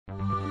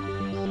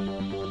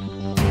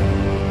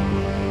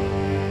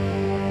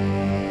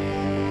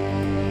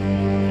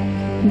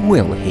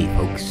Well, hey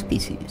folks,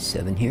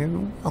 Species7 here.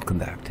 Welcome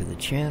back to the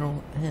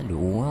channel,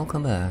 and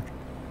welcome back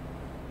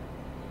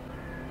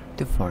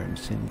to Farm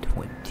Sim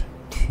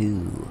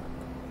 22.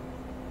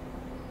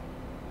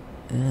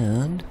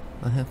 And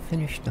I have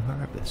finished the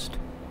harvest.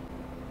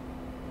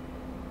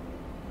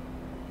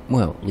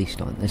 Well, at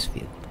least on this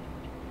field.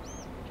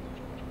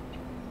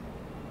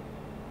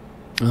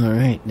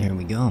 Alright, there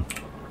we go.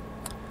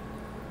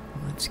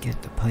 Let's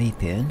get the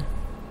pipe in.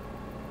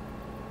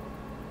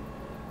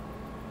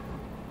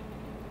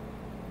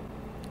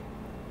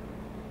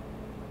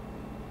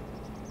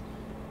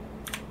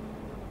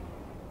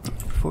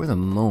 For the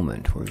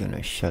moment, we're going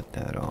to shut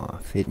that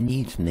off. It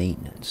needs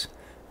maintenance.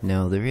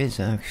 Now, there is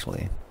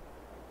actually,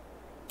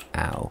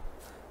 a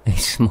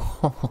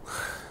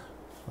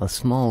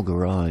small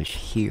garage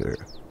here.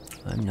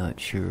 I'm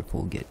not sure if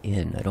we'll get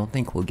in. I don't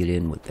think we'll get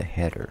in with the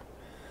header.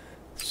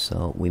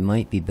 So, we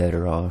might be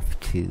better off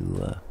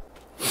to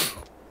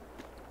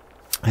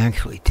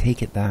actually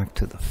take it back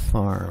to the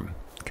farm,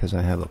 because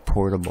I have a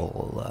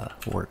portable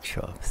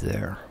workshop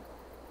there.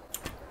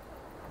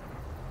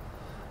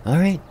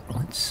 Alright,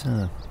 let's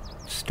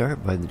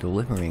start by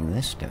delivering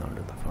this down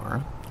to the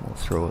farm. We'll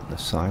throw it in the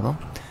silo.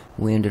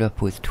 We ended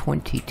up with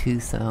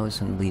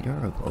 22,000 liter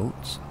of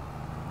oats.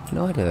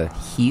 Not a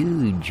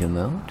huge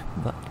amount,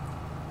 but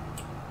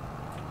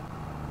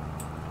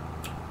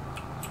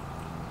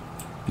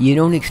you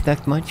don't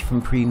expect much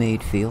from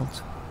pre-made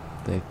fields.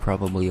 They've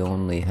probably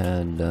only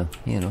had, the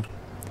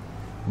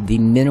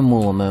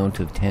minimal amount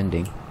of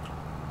tending.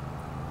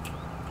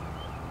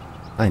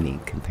 I mean,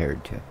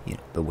 compared to,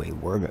 the way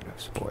we're going to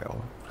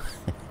spoil.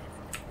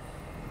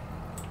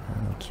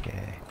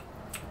 Okay.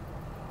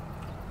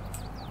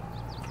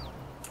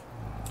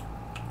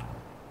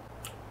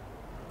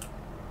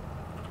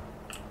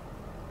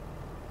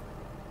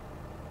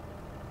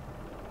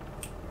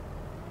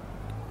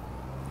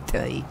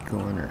 Tight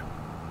corner.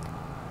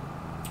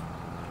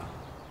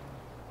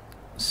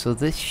 So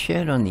this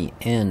shed on the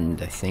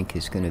end, I think,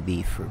 is going to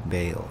be for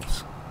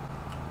bales.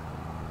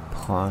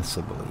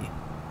 Possibly.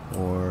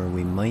 Or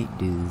we might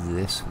do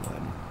this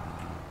one.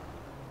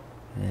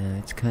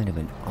 It's kind of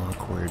an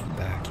awkward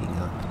backing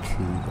up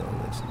too,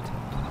 though, isn't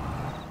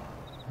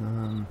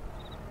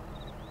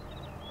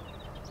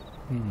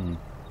it?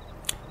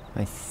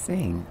 I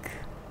think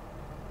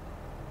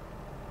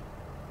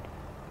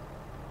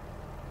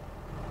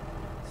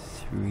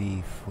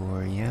 3,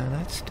 4, yeah,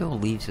 that still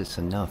leaves us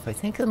enough. I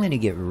think I'm going to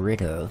get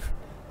rid of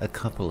a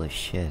couple of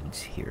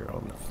sheds here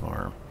on the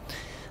farm.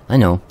 I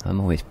know, I'm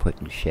always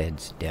putting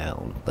sheds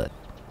down, but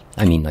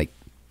I mean, like,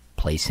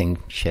 placing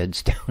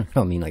sheds down. I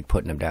don't mean, like,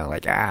 putting them down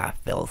like,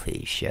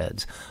 filthy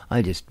sheds.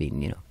 I just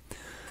mean,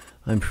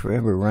 I'm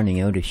forever running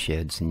out of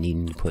sheds and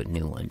needing to put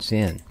new ones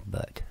in.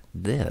 But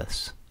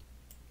this,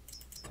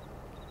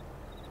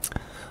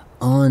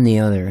 on the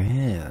other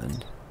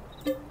hand,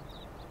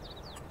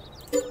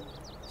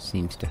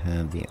 seems to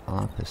have the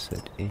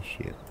opposite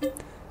issue.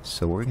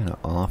 So we're going to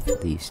off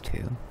these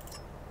two.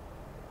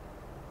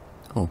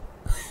 Oh.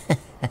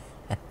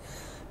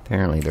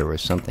 Apparently there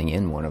was something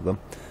in one of them.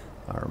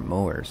 Our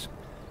mowers.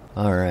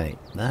 Alright,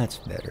 that's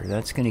better.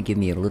 That's going to give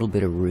me a little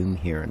bit of room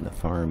here in the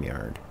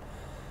farmyard,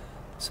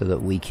 so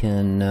that we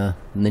can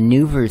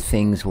maneuver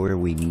things where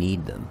we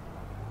need them.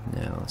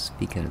 Now,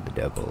 speaking of the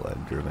devil,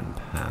 I've driven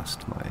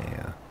past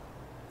my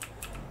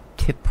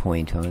tip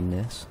point on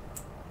this.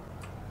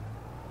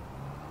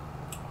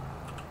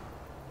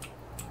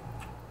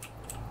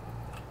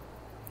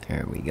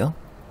 There we go.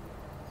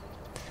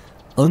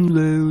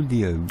 Unload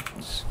the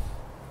oats.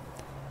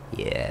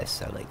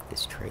 Yes, I like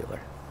this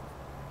trailer.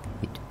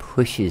 It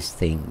pushes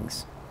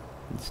things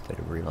instead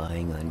of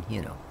relying on,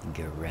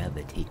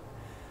 gravity.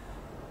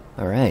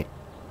 Alright.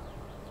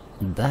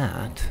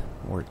 That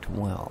worked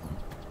well.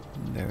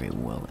 Very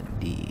well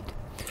indeed.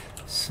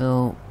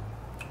 So,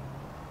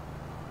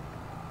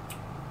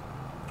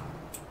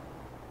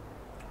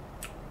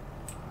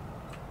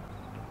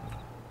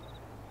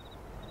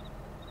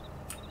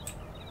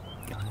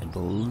 I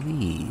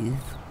believe,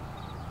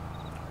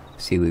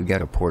 see, we've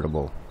got a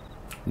portable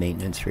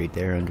maintenance right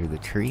there under the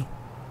tree.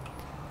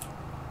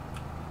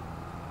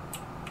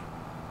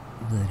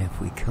 But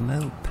if we come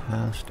out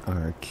past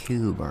our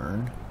Q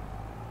barn,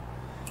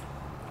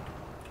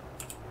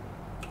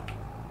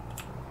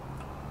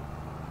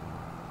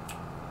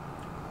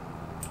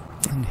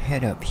 and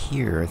head up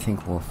here, I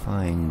think we'll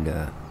find,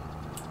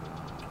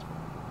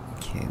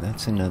 okay,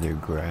 that's another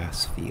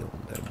grass field,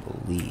 I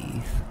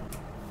believe.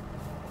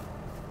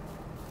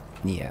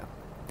 Yeah.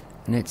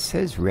 And it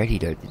says ready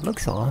to, it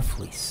looks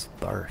awfully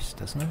sparse,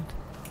 doesn't it?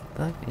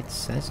 But it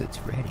says it's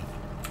ready.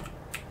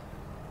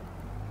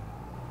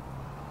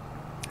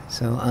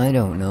 So, I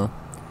don't know.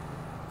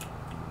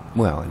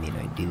 Well, I mean,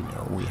 I do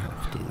know we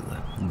have to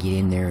get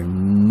in there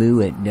and moo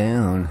it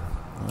down,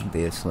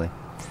 obviously.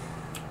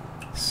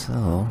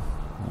 So,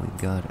 we've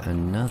got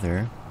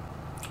another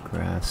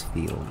grass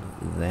field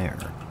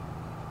there.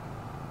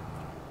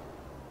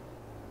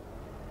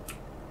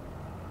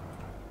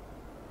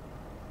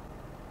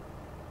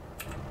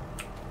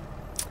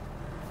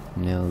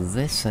 Now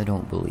this I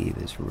don't believe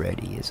is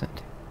ready, is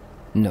it?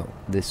 No,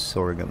 this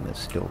sorghum is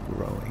still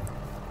growing.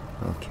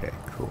 Okay,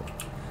 cool.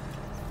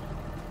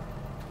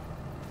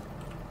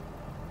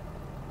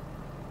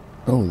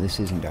 Oh, this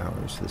isn't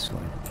ours, this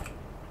one.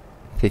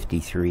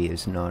 53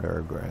 is not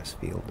our grass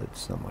field, it's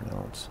someone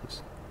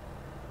else's.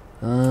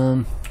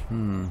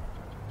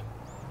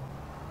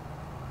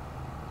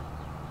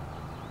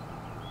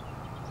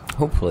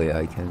 Hopefully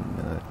I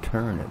can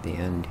turn at the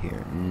end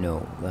here.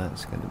 No,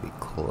 that's going to be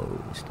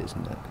closed,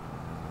 isn't it?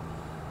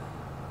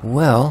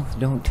 Well,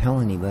 don't tell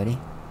anybody.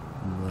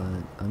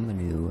 But I'm going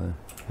to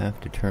have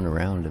to turn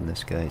around in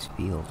this guy's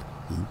field.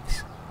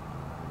 Oops.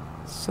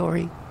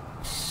 Sorry.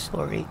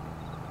 Sorry.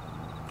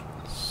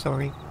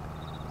 Sorry.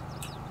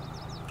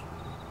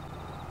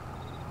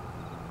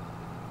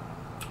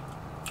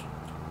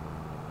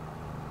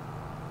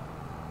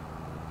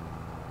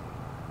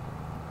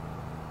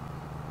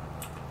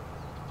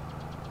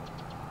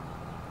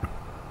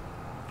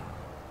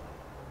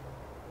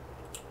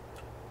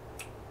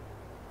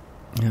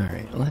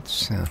 Alright,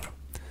 let's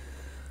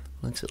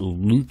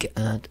look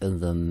at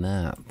the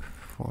map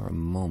for a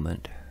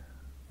moment.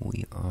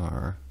 We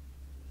are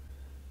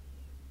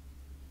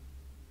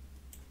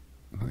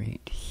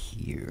right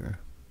here.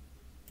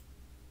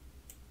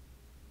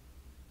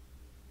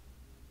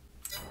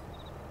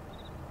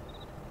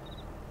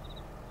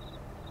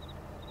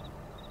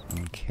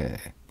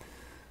 Okay,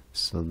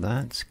 so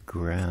that's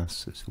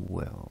grass as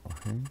well,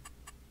 huh?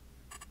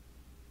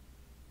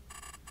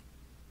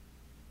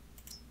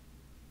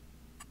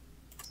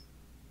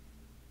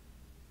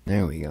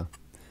 There we go.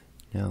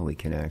 Now we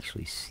can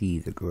actually see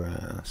the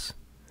grass.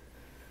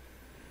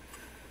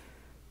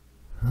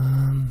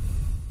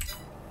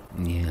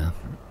 Yeah.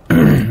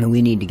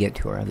 We need to get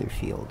to our other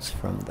fields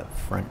from the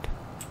front.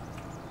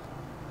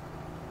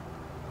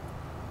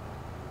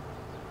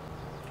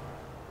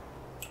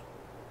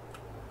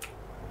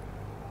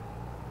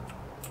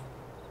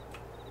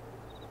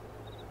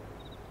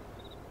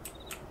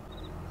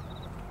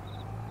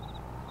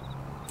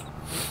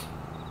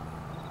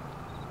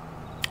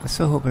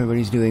 So hope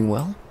everybody's doing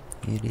well.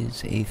 It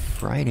is a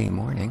Friday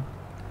morning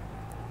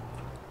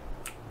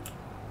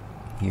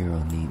here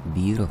on the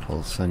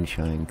beautiful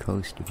Sunshine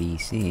Coast of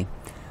BC.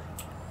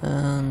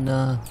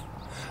 And,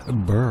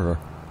 brr.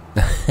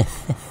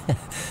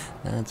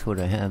 That's what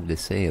I have to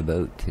say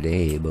about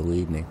today,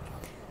 believe me.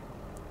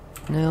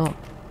 Now,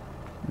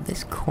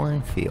 this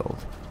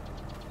cornfield,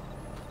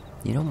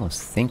 you'd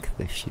almost think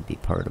this should be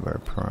part of our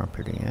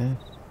property, eh?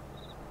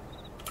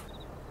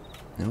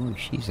 Oh,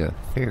 she's a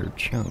fair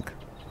chunk.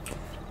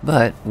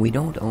 But we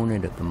don't own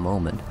it at the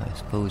moment. I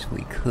suppose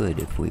we could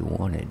if we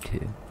wanted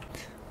to.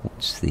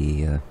 What's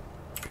the,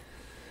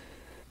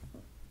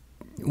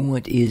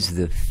 what is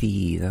the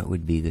fee? That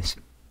would be this,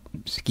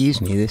 excuse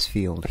me, this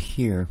field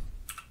here.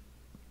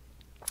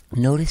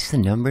 Notice the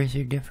numbers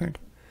are different?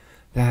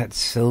 That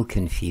so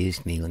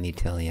confused me, let me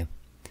tell you.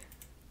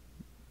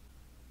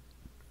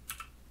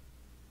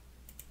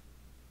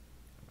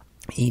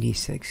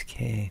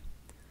 $86K.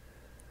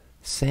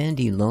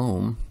 Sandy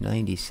loam,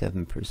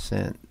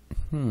 97%.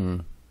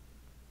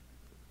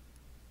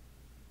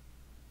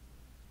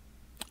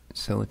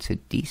 So it's a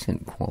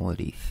decent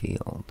quality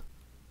field.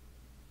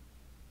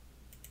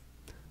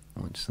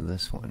 What's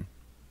this one?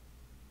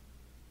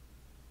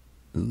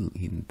 Ooh,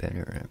 even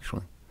better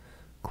actually.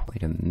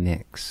 Quite a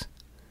mix.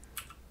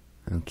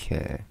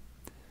 Okay.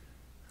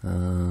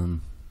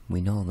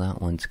 We know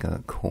that one's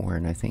got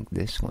corn. I think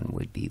this one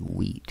would be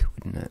wheat,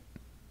 wouldn't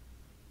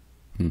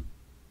it?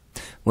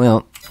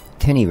 Well,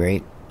 at any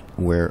rate,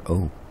 we're...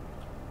 oh.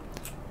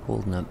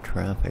 Holding up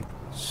traffic.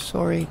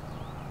 Sorry.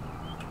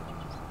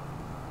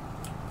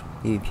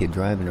 If you're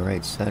driving the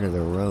right side of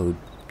the road.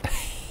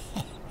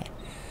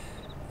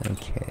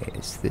 Okay,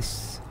 is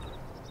this...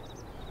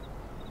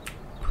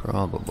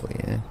 probably,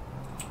 eh?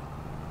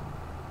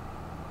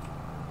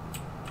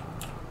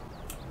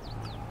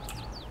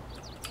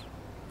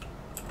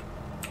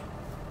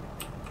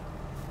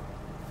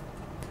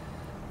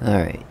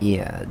 Alright,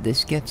 yeah,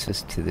 this gets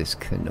us to this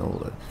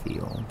canola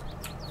field.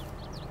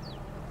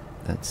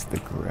 That's the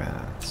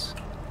grass.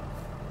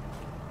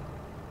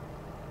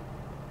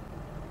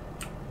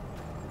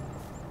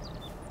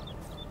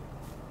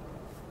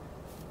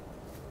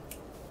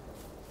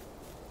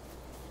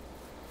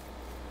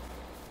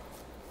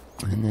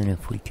 And then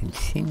if we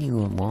continue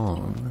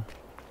along...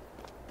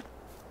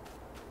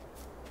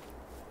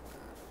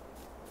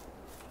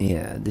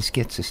 yeah, this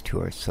gets us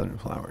to our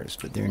sunflowers,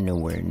 but they're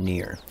nowhere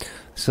near.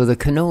 So the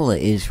canola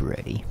is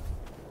ready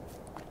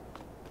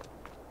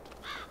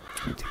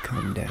to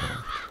come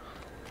down.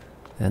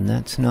 And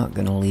that's not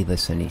going to leave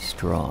us any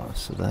straw,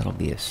 so that'll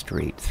be a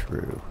straight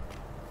through.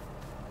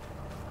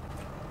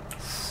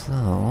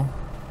 So...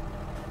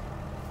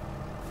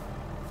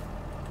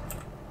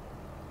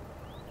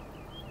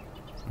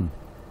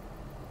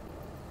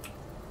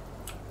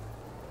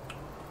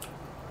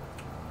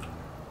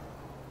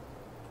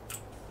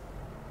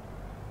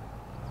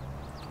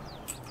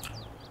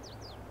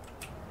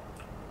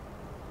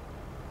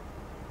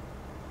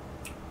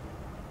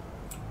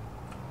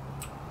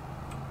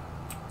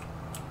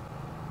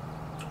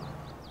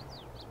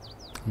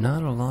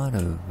 not a lot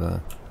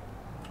of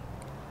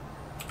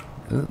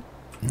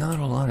not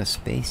a lot of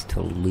space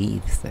to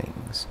leave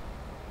things.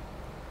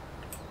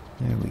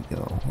 There we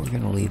go. We're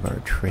gonna leave our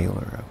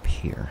trailer up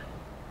here.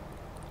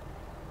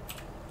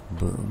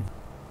 Boom.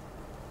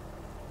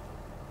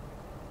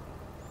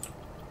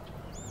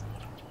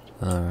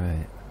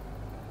 Alright.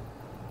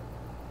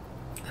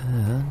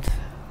 And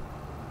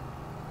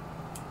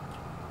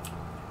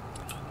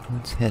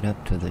let's head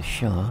up to the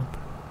shop.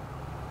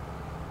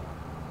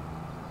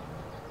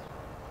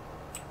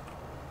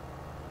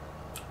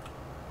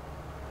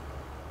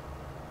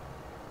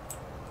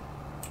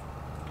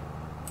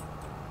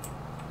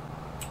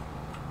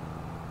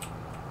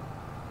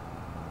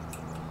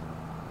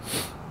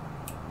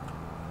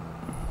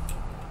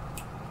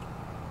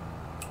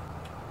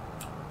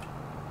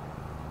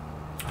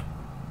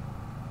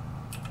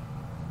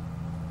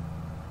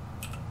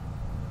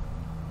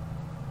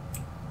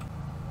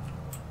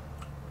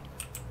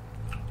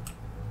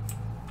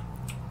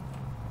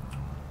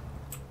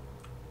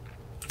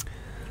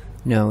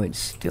 Now, it's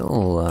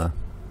still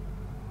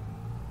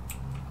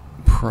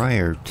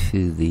prior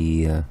to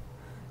the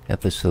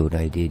episode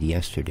I did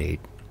yesterday.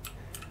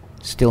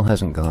 Still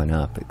hasn't gone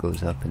up. It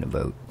goes up in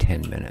about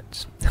 10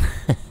 minutes.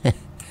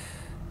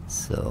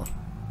 So,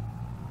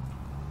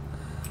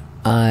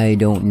 I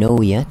don't know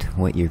yet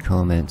what your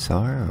comments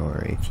are,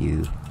 or if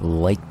you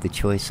like the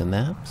choice of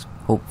maps.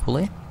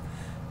 Hopefully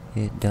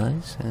it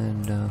does,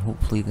 and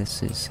hopefully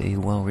this is a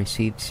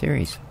well-received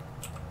series.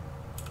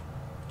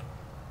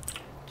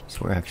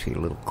 So we're actually a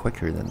little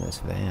quicker than this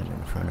van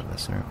in front of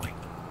us, aren't we?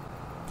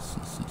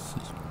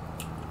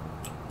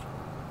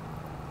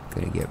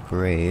 Gonna get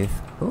brave.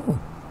 Oh,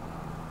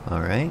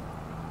 alright.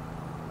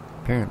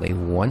 Apparently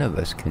one of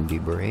us can be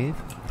brave.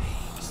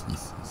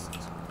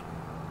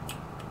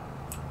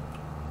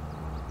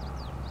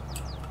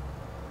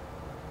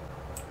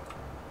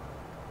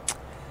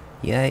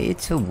 Yeah,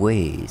 it's a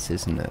ways,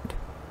 isn't it,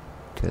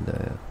 to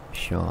the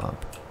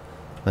shop.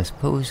 I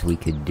suppose we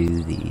could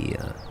do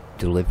the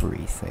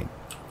delivery thing.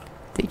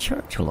 They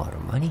charge a lot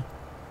of money.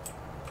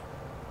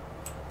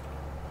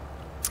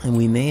 And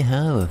we may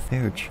have a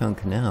fair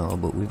chunk now,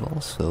 but we've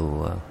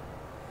also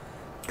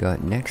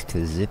got next to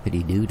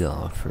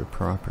zippity-doo-dah for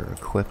proper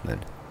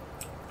equipment.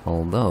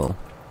 Although,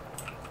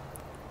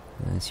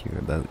 as you're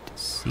about to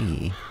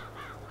see,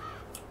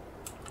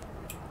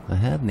 I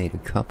have made a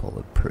couple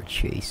of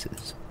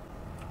purchases.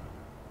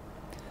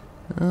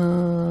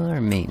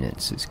 Our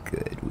maintenance is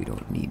good. We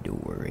don't need to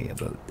worry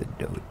about the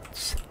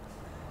dotes.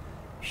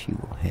 She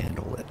will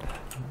handle it.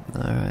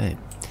 Alright.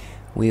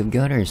 We have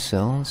got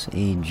ourselves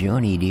a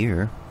Johnny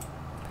Deere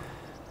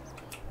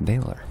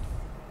baler.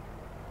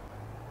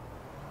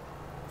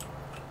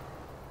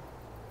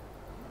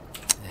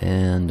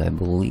 And I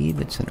believe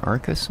it's an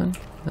Arkeson,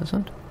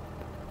 isn't it?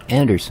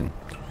 Anderson.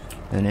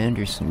 An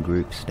Anderson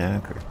Group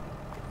stacker.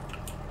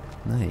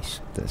 Nice.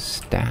 The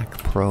Stack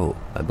Pro.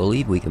 I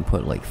believe we can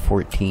put like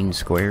 14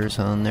 squares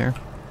on there.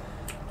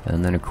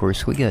 And then of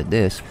course we got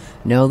this.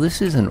 Now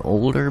this is an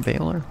older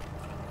baler.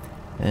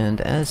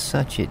 And as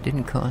such, it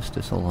didn't cost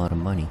us a lot of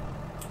money.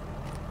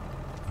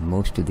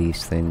 Most of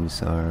these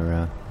things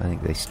are, I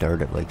think they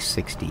start at like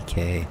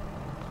 60K.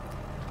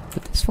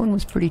 But this one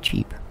was pretty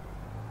cheap.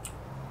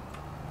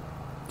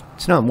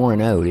 It's not worn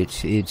out,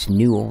 it's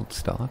new old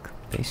stock,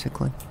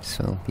 basically.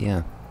 So,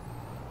 yeah.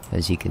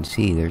 As you can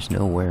see, there's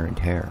no wear and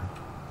tear.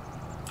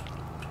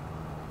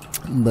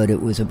 But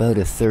it was about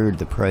a third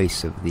the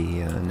price of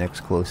the next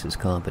closest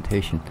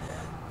competition.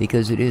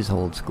 Because it is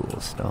old school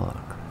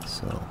stock,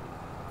 so...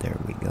 There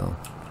we go.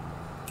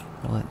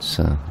 Let's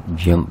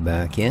jump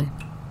back in.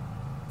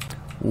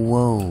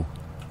 Whoa.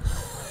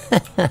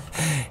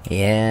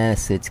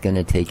 Yes, it's going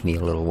to take me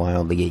a little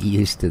while to get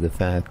used to the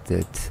fact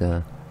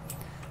that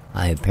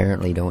I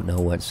apparently don't know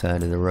what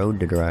side of the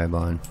road to drive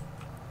on.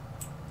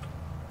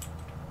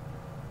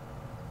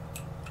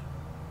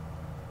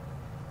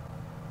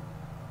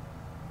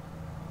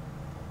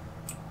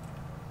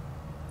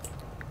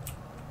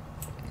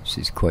 This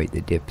is quite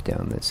the dip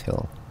down this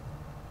hill.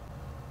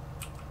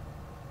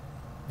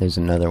 There's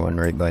another one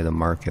right by the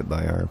market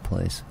by our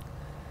place.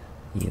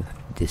 You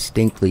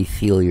distinctly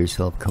feel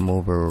yourself come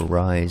over a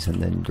rise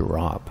and then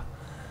drop.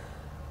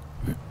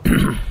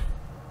 Okie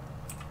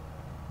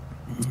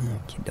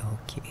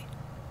dokie.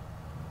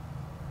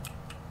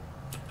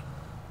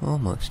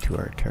 Almost to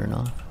our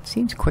turnoff.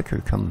 Seems quicker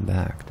coming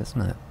back,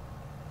 doesn't it?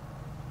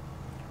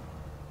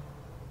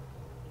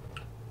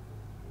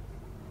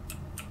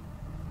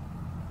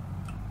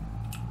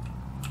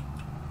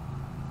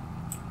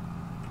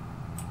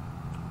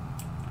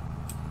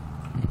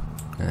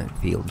 That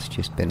field's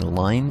just been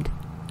limed,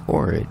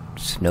 or it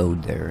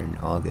snowed there in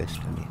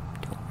August. I mean,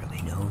 don't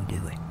really know, do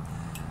we?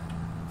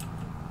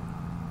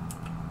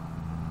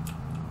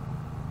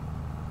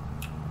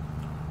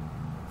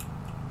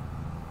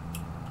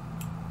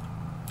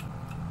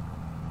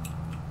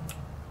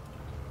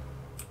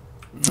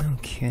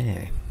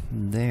 Okay,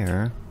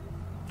 there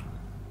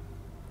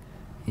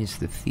is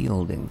the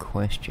field in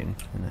question,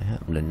 and I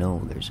happen to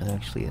know there's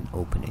actually an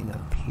opening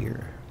up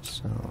here,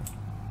 so...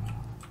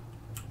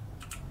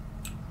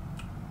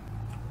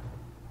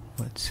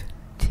 let's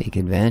take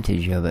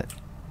advantage of it.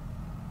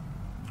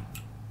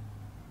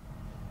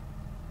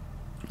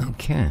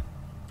 Okay.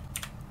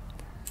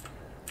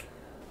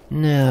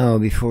 Now,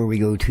 before we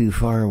go too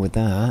far with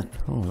that...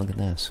 Oh, look at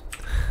this.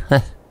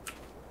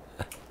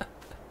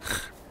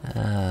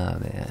 Ah,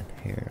 man.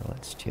 Here,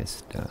 let's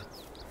just...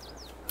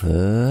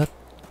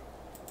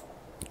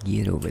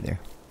 Get over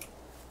there.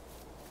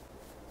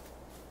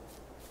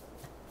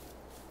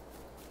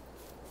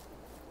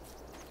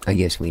 I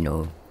guess we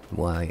know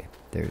why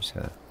there's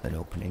an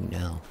opening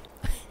now.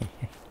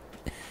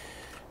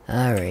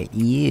 Alright,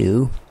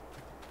 you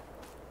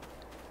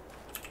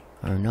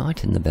are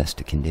not in the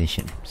best of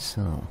condition,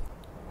 so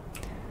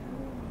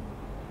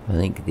I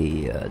think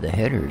the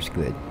header's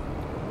good.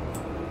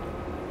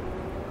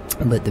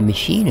 But the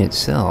machine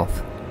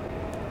itself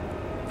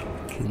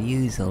could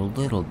use a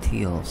little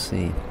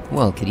TLC.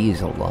 Well, it could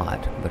use a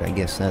lot, but I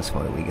guess that's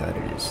why we got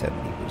it at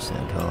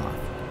 70% off.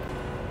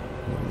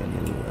 We're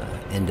going to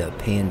end up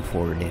paying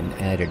for it in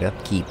added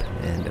upkeep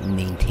and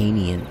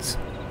maintenance.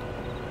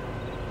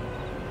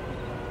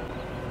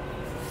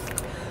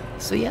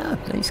 So yeah,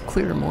 nice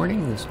clear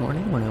morning this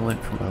morning when I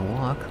went for my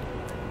walk.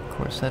 Of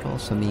course, that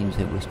also means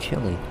it was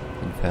chilly.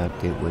 In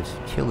fact, it was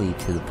chilly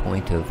to the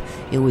point of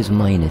it was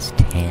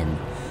 -10.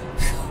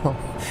 So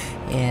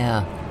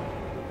yeah,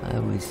 I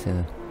was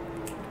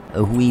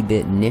a wee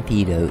bit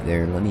nippied out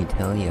there, let me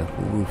tell you.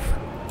 Oof.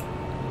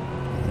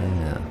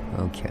 Yeah,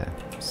 okay.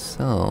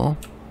 So,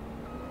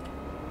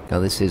 now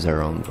this is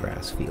our own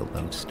grass field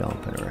I'm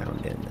stomping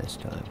around in this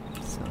time.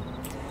 So,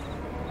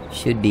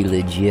 should be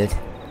legit.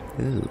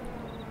 Ooh,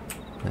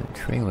 that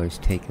trailer's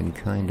taken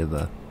kind of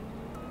a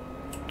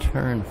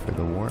turn for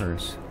the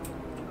worse.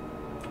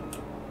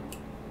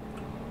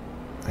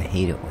 I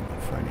hate it when the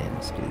front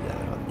ends do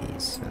that on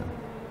these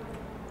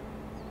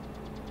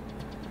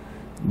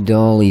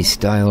dolly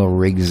style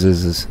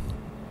rigses.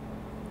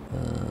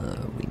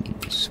 We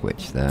need to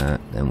switch that,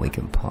 then we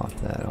can pop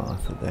that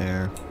off of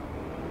there.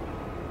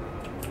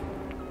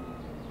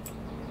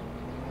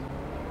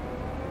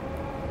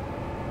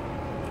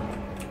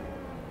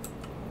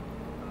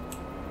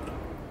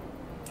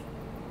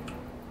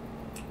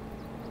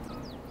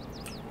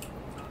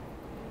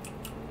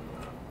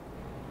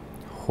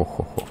 Ho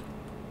ho ho.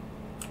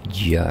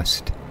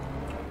 Just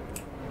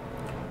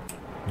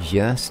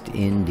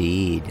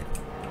indeed.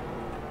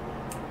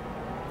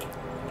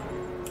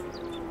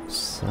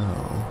 So,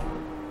 now,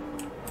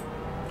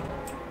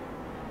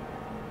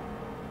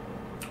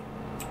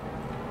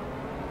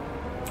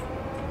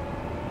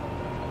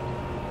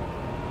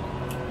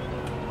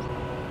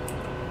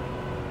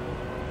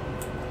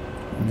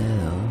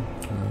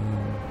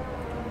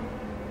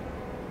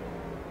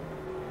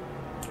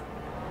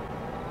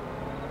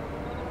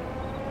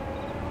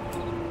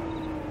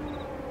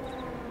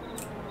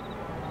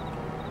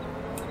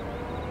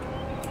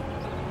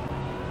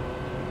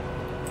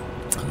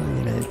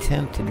 I'm going to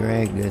attempt to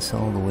drag this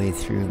all the way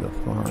through the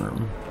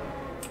farm.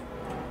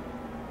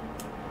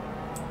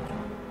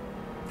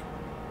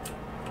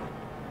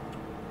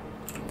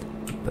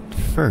 But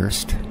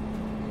first,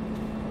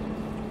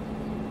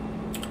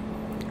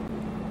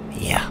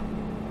 yeah,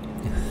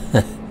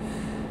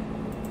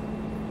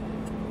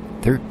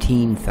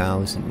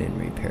 13,000 in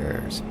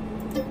repairs.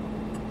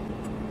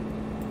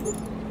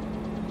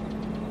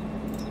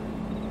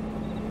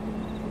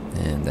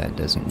 And that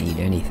doesn't need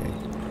anything.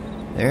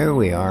 There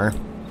we are.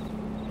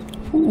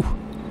 Whew.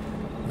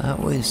 That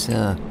was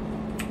a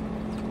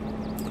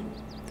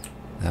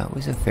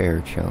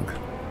fair chunk.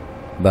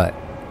 But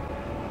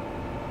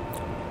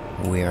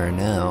we are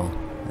now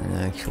an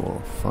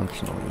actual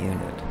functional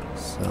unit.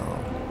 So,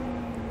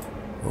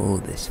 oh,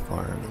 this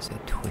farm is a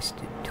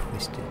twisted,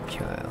 twisted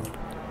child.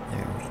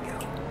 There we go.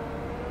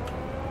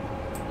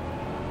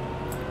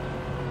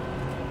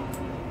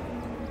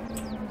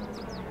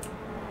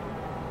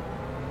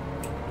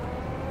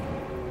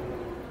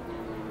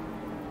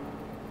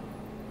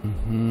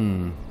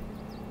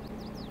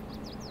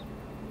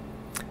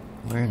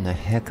 Where in the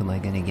heck am I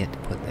going to get to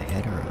put the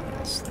header on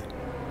this thing?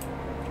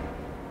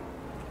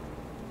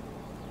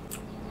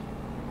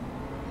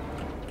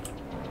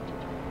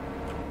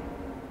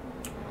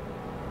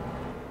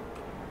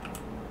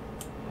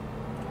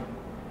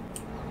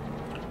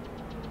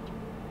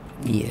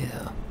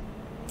 Yeah.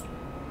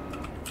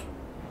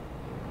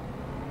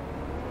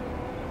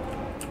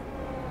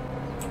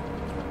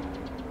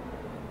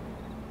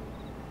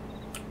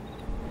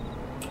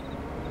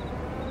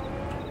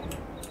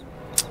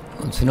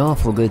 It's an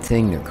awful good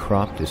thing that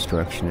crop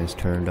destruction is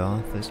turned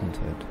off, isn't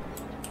it?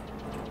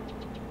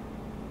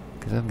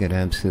 Because I've got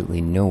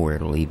absolutely nowhere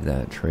to leave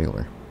that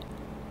trailer.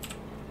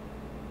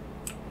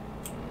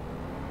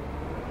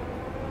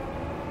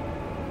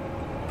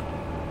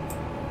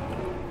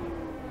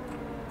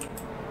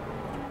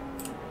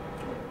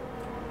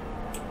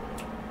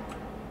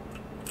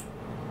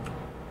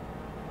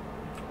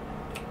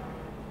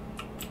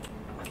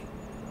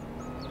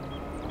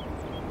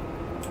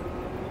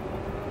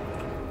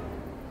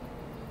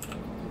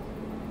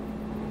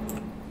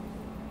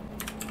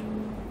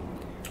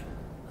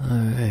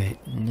 Alright,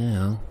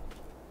 now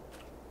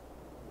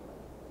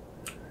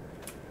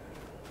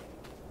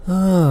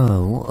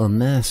a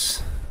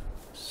mess.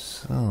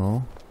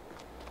 So...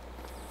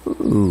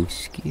 Ooh,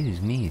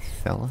 excuse me,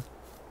 fella.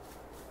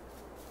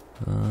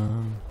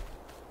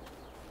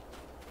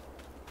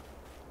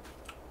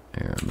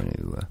 There, I'm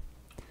gonna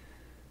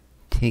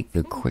take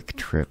the quick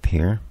trip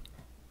here.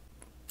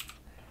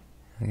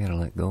 I gotta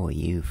let go of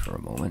you for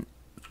a moment.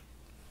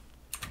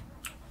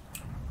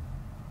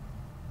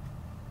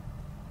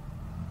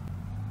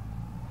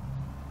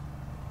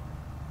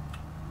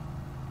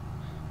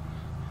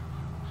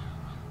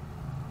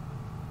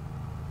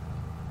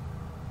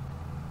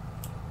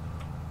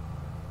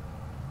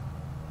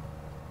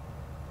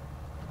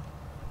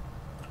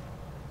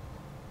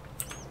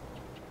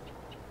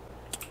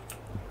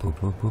 Boop,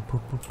 boop, boop,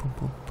 boop, boop, boop,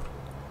 boop.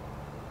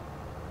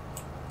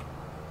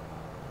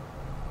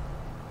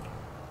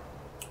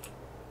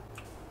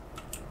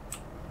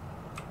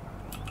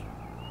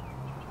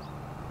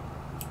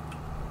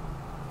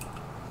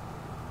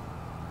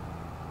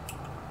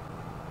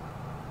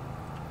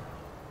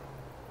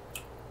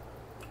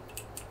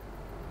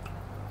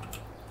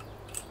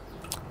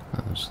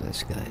 How's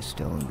this guy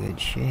still in good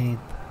shape?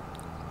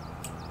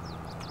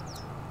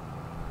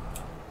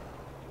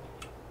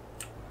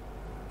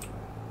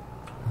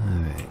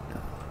 Alright.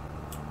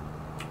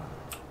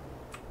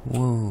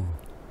 Whoa.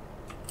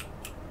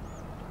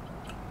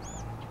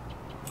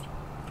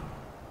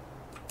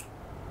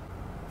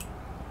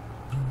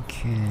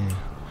 Okay.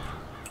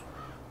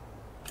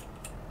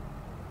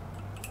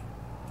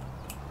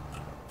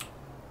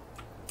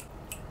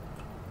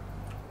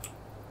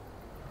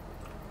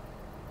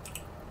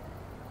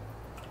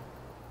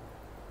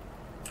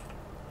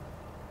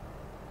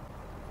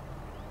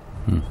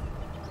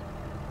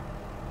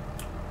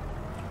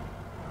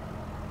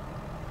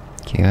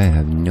 Okay, I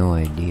have no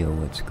idea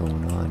what's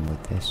going on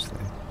with this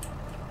thing.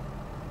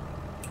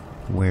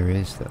 Where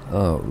is the...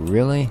 Oh,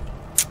 really?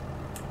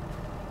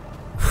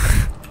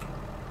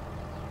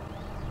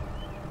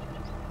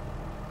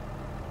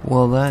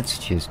 Well, that's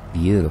just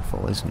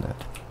beautiful, isn't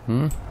it?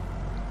 Hmm?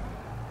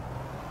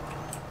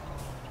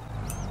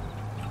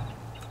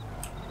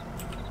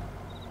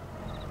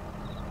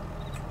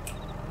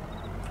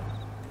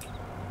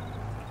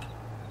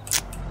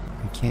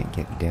 I can't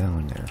get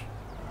down there.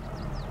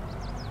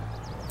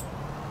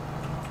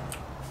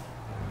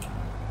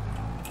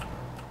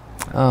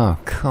 Oh,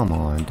 come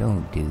on,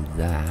 don't do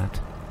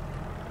that.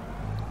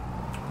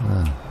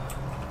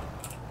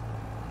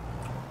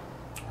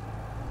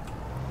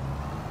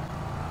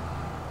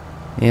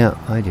 Yeah,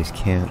 I just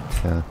can't,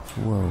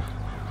 whoa.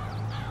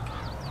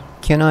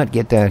 Cannot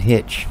get that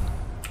hitch.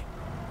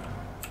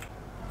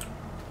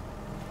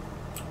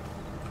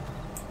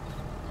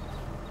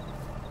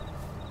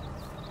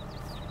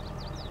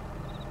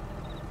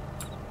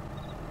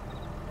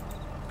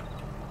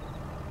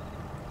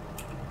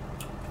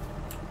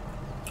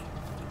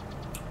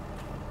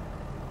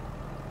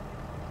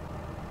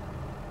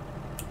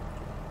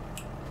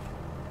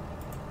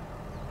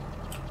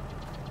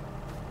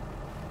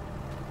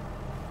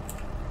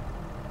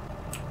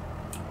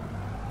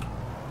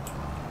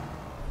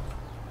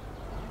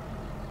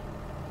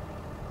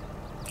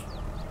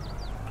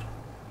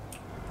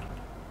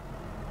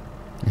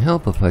 It'd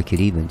help if I could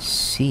even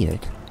see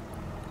it.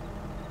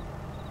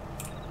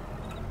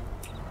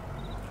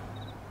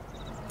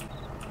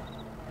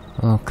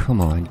 Oh, come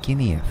on, give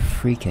me a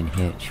freaking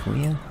hitch, will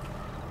you?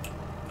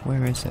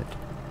 Where is it?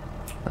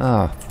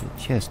 Oh, it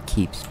just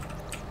keeps...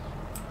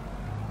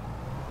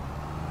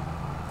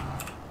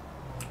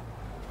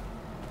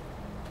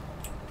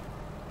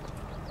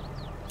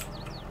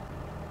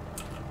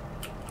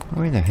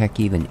 Where the heck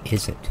even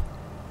is it?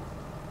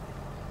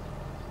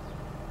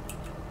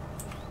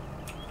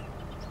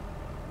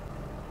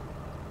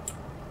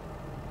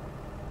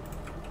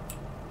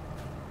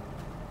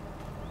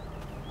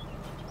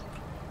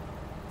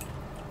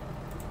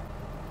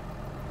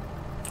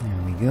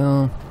 There we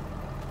go.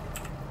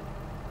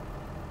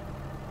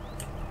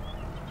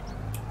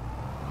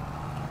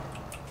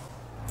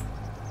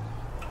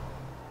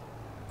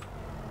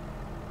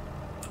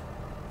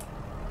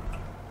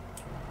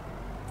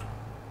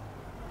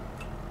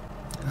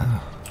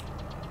 Oh.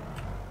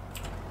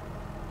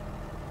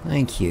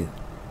 Thank you.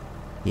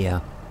 Yeah.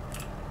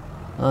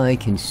 I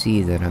can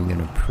see that I'm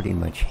gonna pretty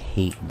much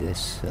hate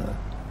this,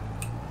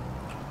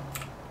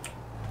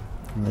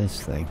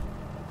 this thing.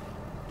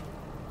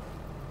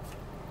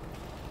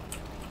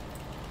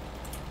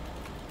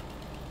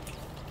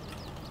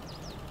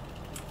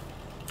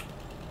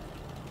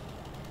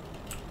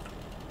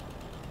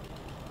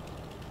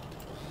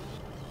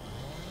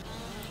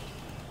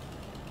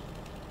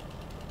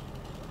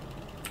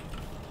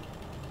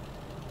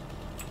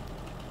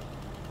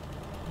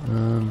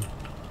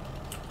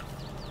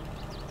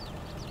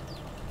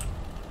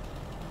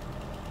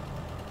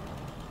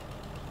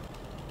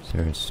 Is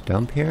there a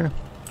stump here?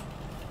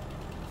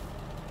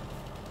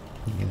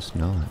 I guess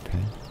not, eh?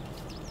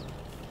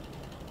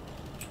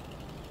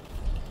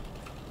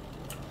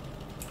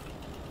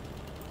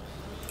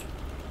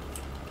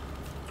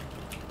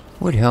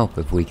 Would help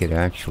if we could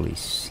actually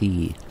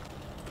see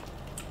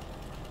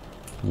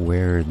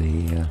where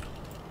the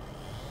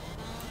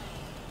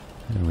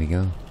There we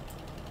go.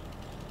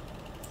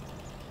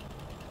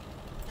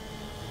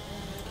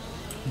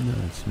 No,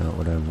 that's not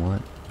what I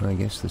want. I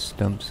guess the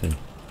stumps are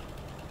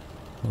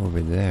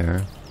over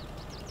there.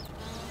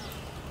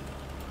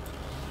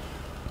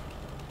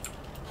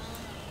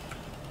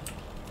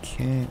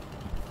 Okay.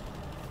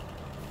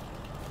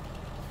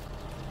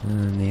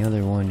 And the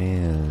other one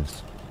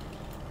is...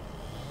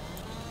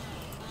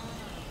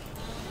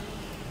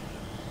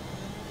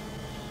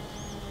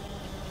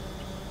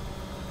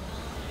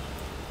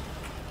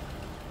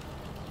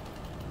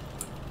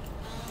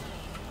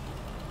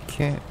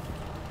 Okay.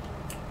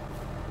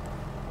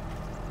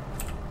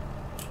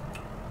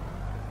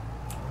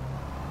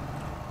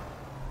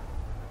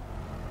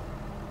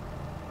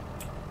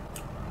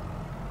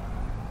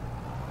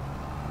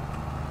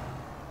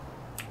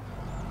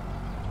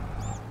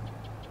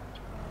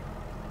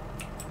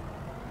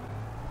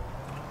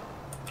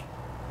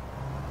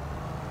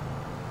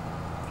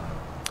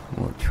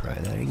 We'll try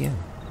that again.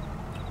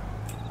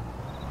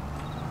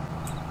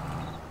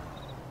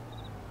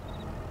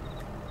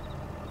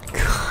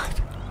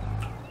 God.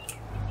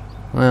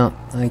 Well,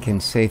 I can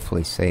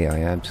safely say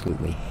I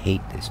absolutely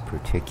hate this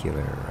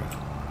particular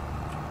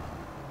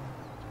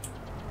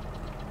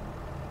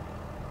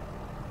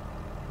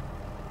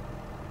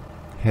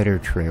header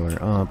trailer.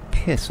 Oh,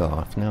 piss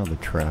off. Now the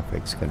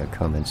traffic's gonna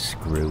come and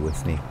screw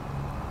with me.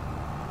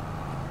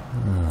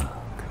 Oh.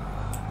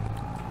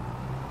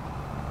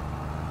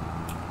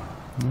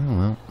 Oh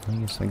well, I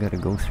guess I gotta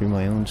go through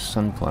my own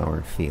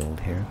sunflower field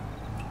here.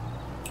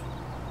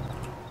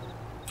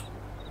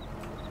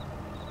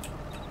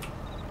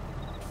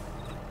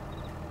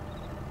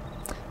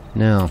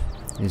 Now,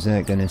 is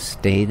that gonna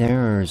stay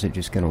there, or is it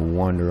just gonna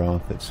wander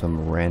off at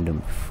some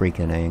random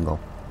freaking angle?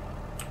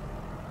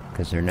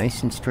 Because they're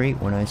nice and straight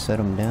when I set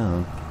them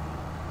down.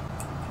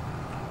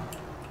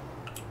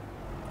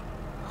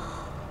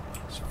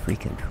 It's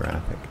freaking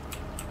traffic.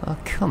 Oh,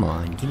 come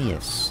on, give me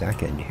a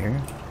second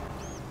here.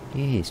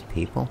 Jeez,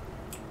 people.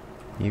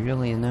 You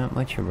really in that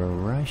much of a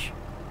rush?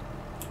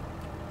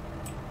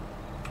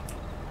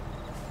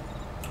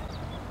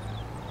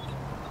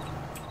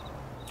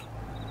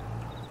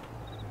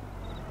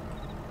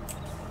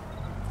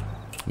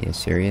 You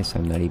serious?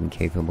 I'm not even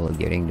capable of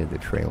getting to the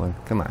trailer?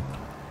 Come on.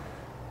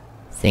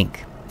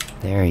 Think.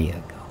 There you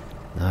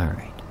go.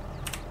 Alright.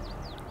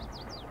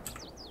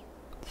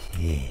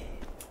 Gee.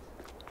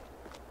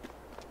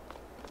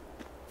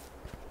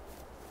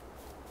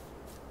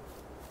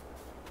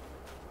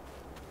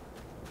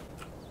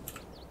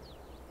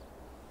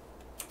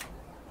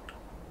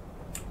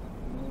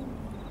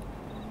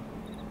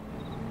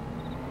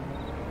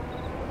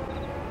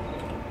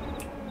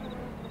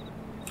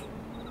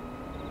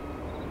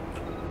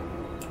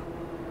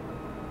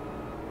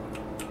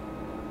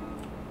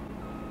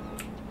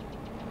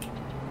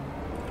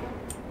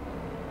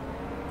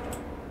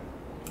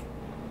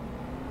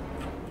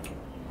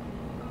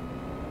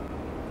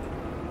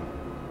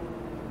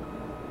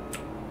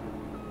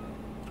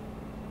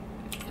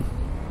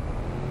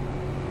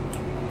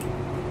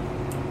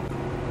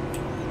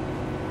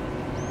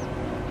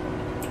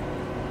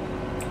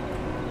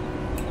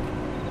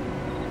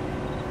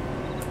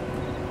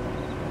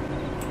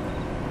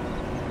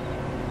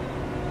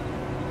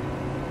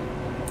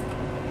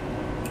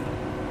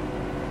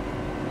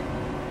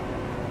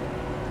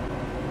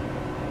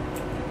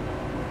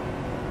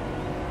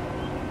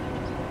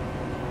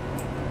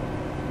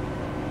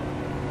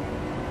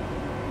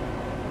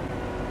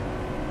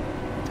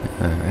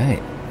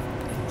 Alright,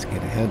 let's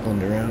get a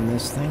headland around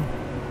this thing.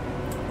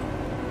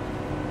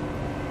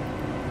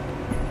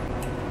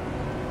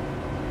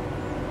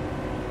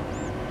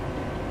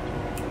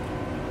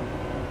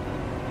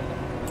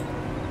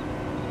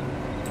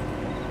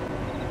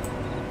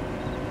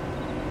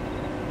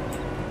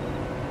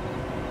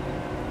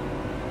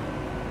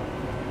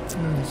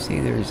 See,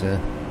 there's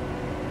a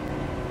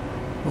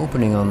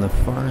opening on the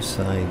far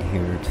side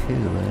here too,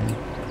 eh?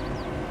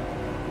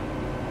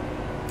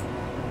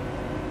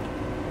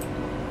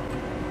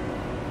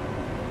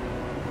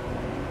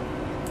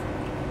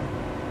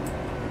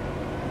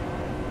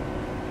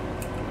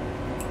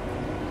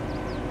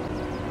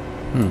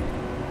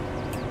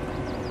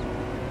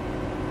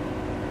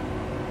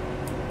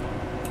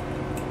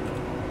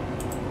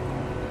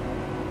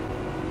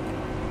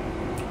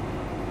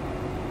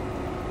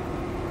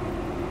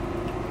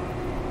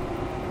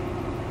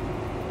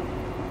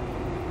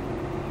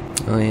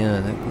 Oh yeah,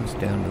 that goes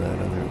down to that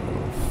other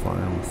little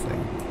farm thing.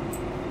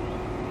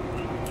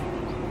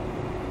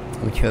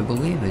 Which I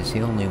believe is the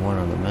only one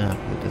on the map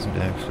that doesn't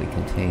actually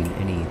contain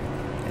any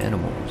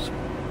animals.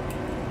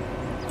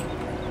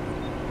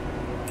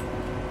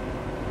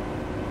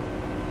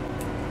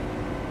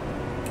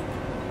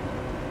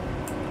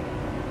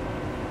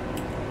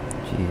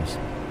 Jeez.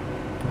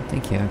 I don't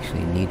think you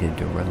actually needed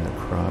to run the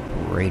crop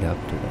right up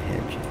to the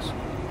hedges.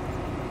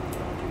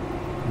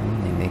 It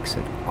only makes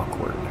it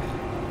awkward.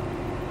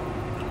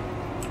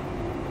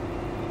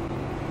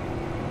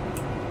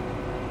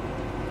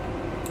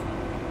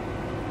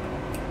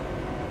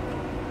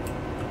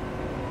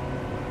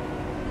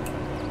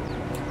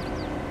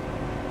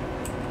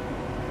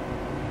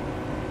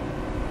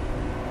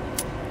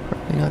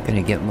 You're not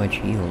going to get much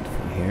yield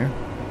from here.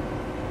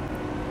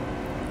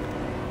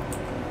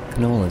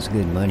 Canola's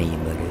good money,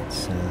 but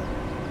it's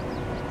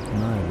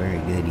not a very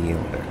good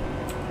yielder.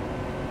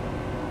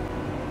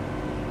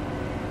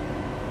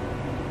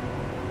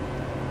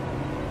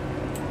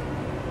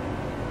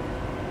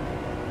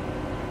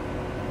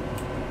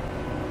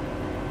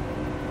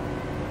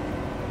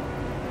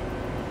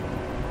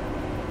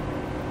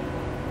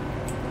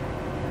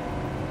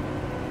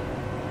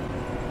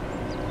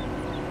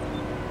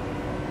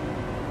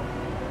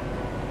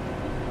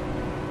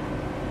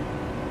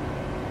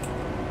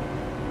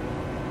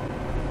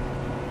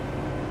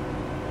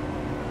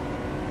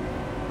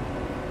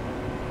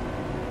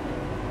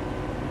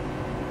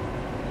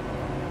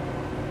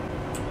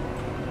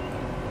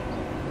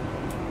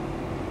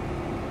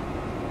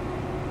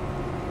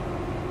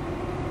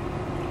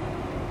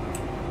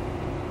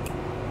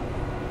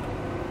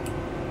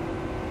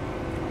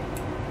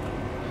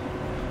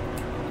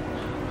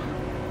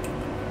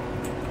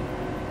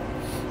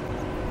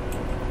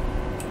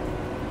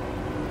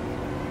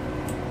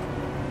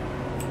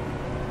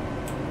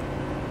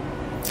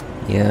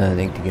 Yeah, I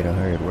think to get a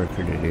hired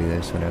worker to do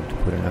this, I'd have to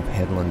put enough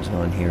headlands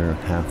on here,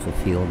 half the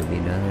field to be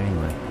done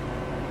anyway.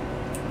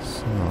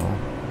 So...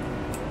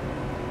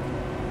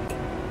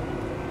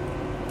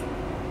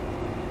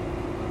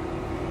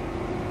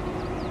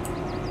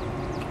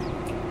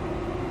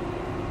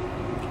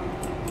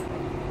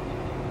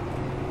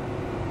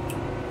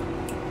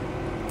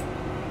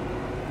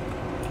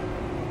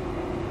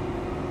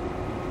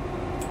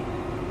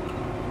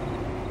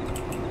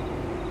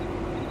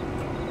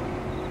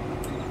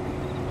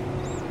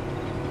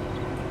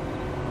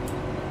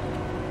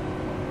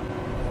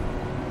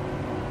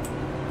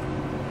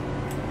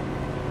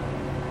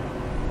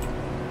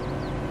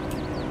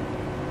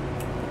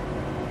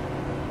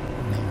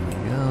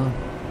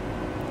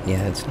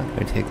 yeah, it's not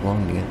going to take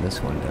long to get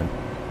this one done.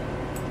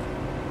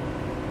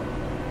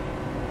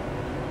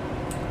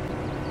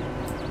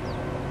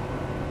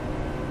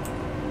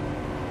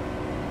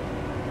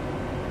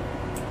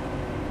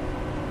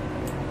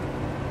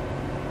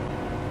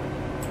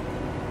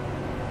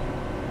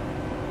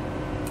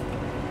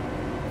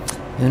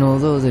 And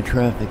although the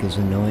traffic is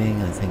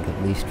annoying, I think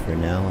at least for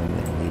now I'm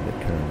going to leave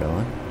it turned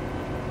on.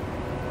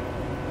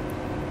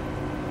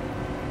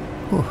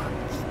 Whew,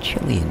 it's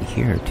chilly in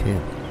here too.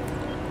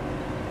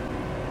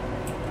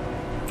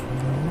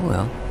 Oh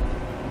well.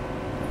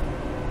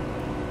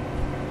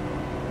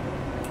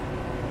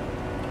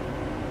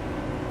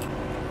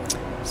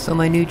 So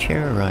my new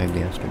chair arrived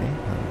yesterday.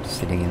 I'm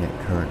sitting in it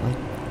currently.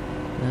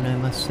 And I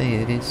must say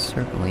it is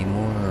certainly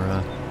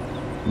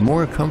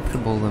more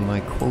comfortable than my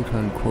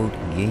quote-unquote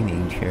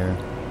gaming chair.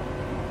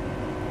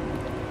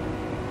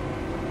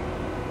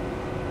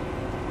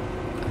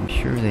 I'm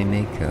sure they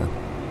make a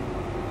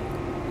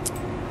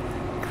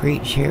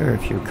great chair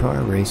if you're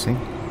car racing,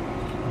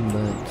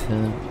 but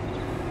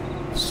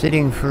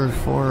sitting for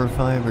 4 or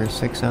 5 or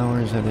 6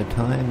 hours at a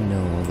time,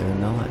 no, they're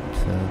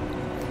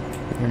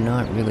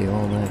not really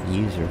all that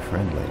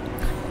user-friendly.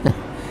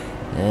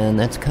 And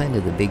that's kind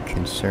of the big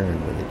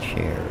concern with a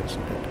chair,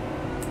 isn't it?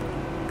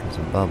 Because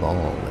above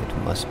all, it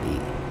must be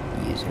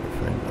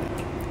user-friendly.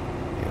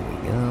 There we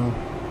go.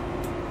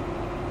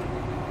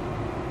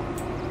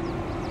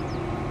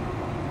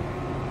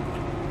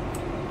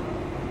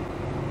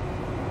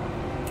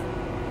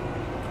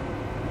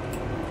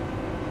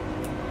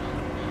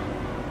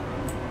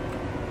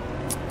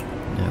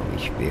 Now we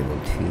should be able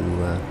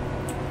to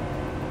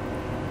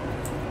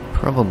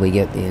probably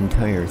get the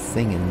entire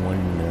thing in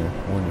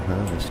one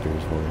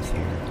harvester's worth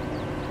here.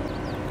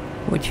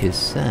 Which is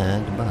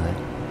sad, but...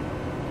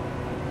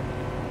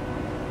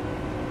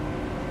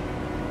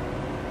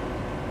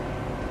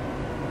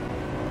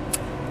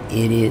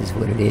 it is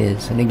what it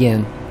is. And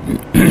again,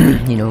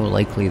 you know,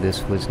 likely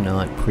this was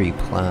not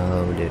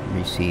pre-plowed. It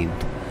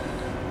received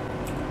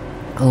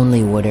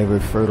only whatever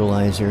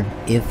fertilizer,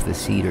 if the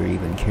seeder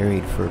even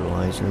carried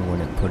fertilizer when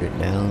it put it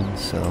down.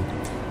 So,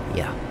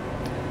 yeah.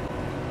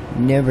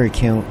 Never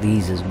count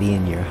these as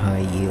being your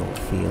high-yield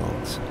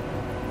fields.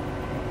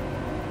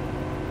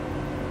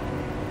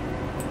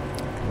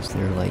 Because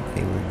they're like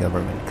they were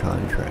government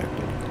contracted.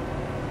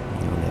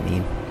 You know what I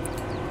mean?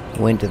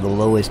 Went to the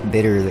lowest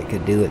bidder that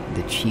could do it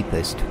the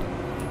cheapest.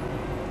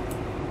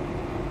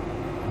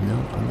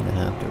 No, I'm going to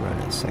have to run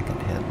a second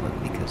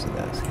headland because of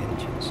those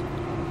hedges.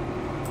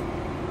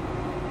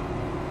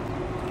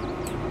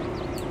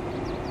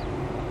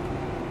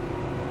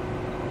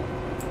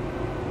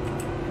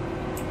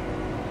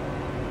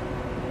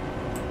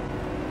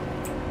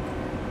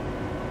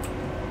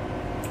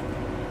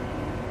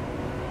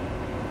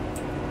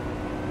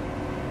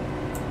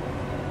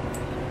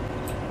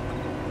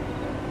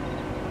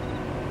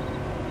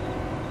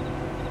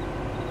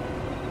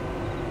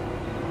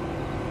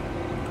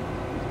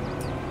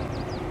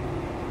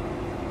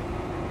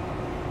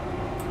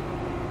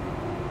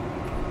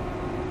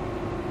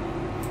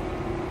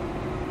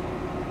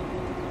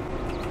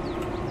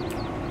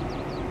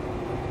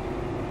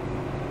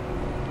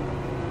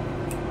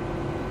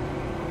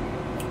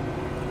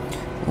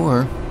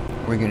 Or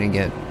we're going to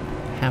get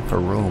half a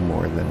row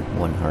more than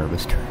one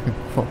harvester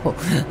full.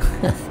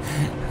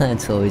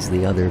 That's always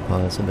the other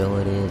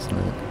possibility, isn't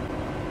it?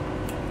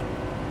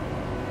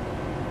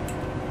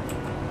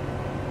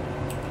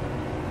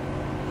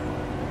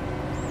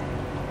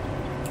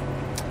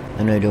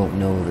 And I don't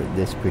know that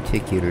this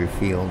particular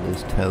field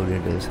is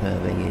touted as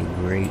having a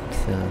great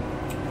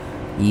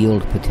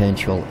yield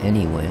potential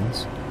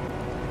anyways.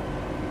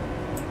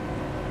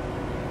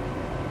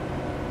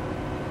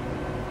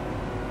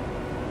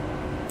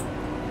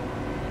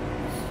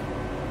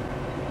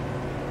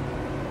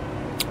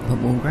 But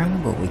we'll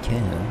grab what we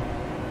can.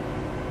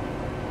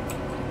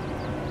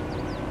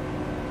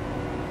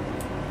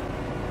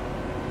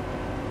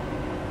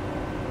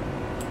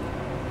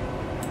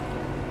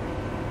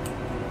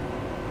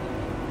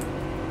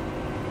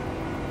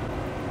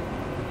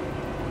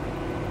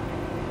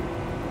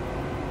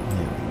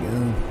 There we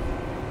go.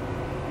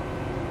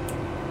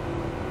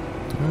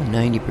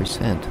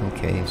 90%.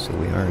 Okay, so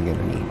we are going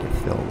to need to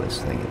fill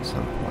this thing at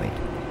some point.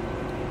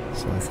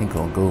 So I think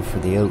I'll go for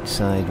the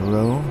outside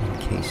row in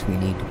case we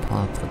need to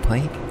pop the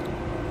pipe.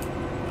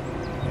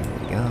 There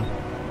we go.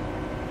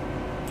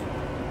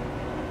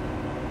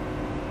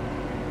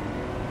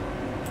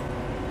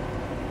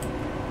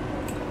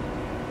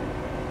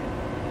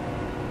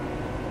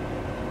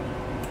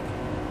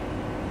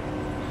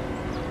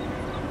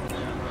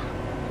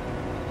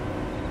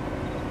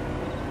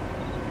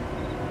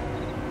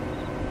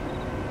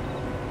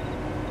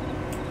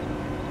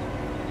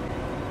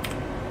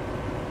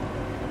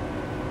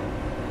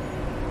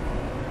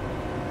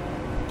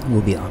 We'll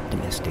be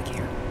optimistic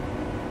here.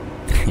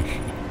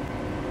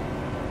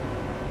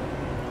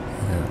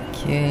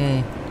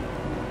 Okay.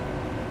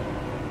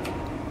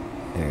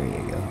 There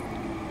you go.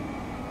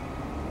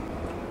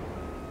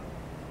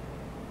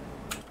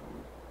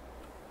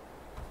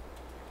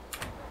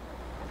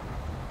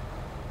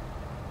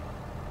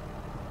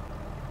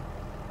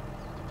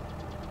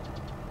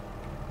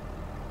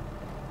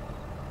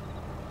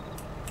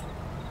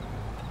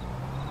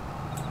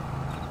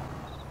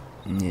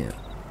 Yeah,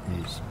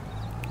 there's...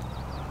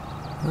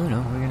 Oh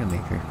no, we're gonna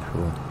make her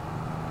cool.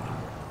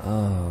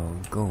 Oh,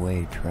 go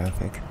away,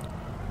 traffic.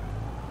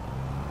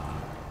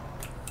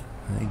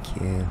 Thank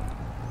you.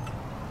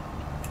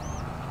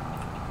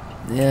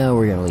 Yeah,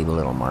 we're gonna leave a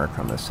little mark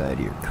on the side of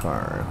your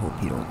car. I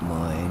hope you don't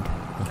mind.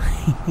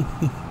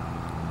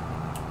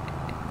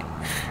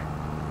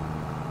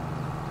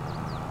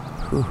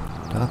 Whew,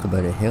 talk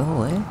about a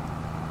hill, eh?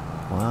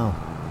 Wow.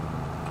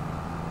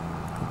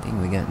 Good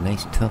thing we got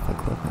nice, tough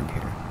equipment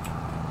here.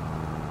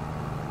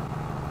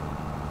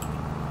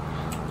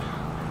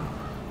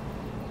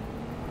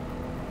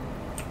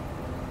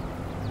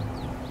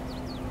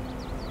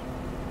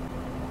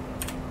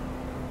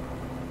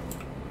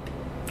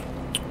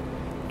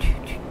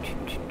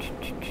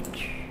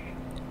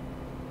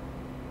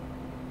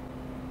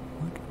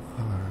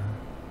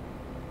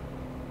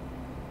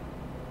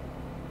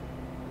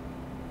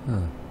 Huh.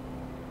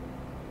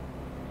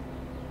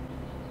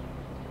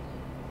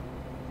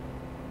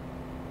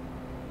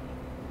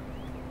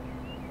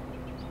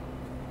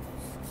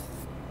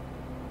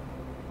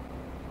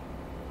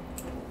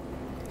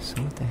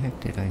 So what the heck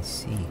did I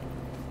see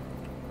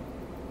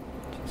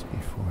just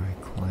before I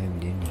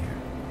climbed in here?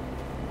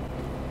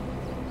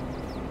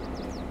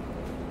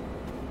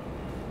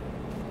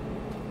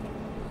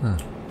 Huh.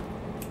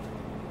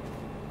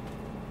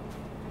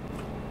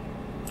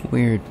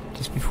 Weird.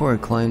 Just before I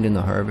climbed in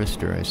the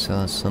harvester, I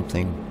saw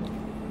something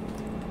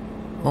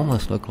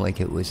almost looked like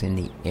it was in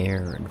the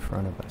air in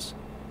front of us.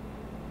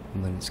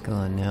 But it's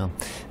gone now.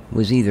 It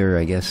was either,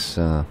 I guess,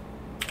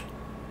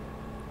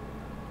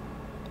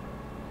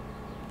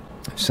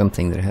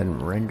 something that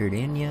hadn't rendered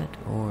in yet,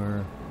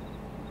 or,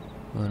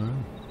 I don't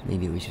know,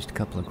 maybe it was just a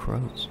couple of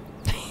crows.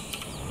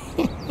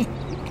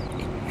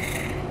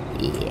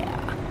 Yeah.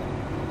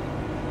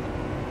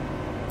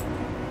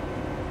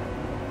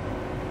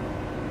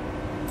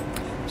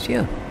 So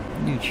yeah,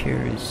 the new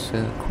chair is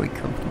quite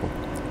comfortable.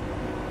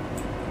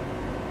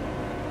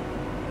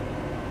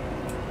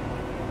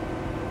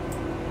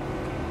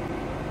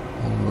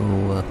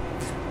 Although,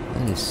 I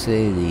gotta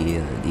say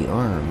the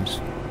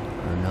arms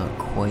are not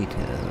quite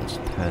as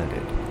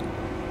padded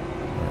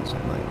as I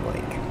might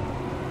like.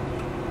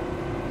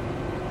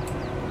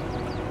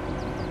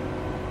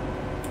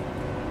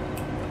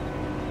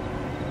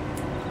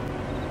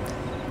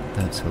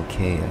 That's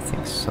okay. I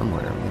think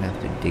somewhere I'm gonna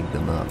have to dig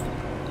them up.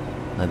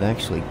 I've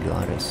actually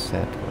got a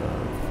set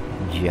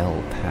of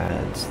gel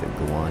pads that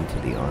go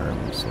onto the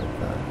arms of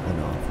an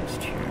office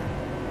chair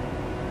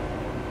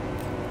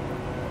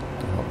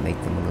to help make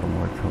them a little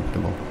more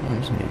comfortable. Oh,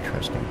 there's an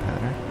interesting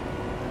pattern.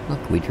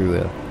 Look, we drew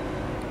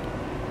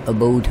a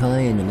bow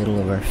tie in the middle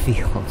of our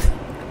field.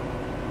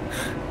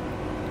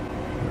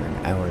 Or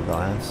an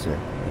hourglass, or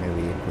whatever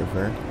you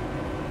prefer.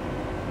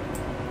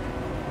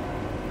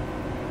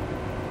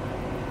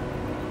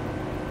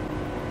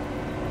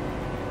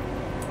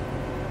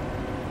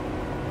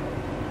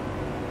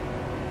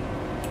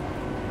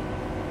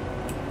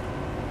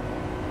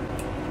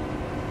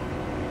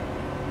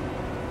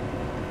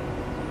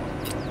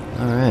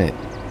 Alright.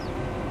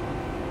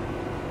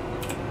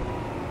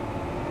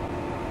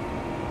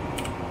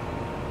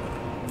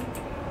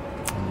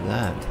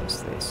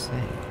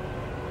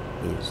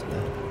 is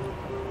that?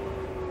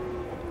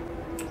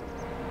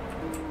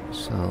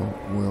 So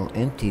we'll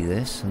empty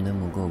this and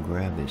then we'll go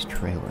grab his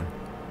trailer.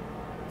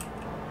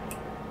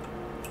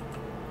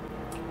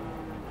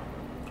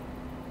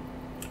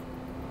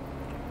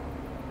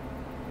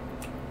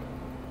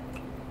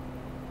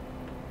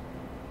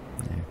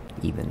 There,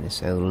 even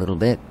this out a little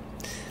bit.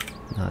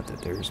 Not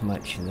that there's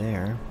much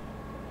there.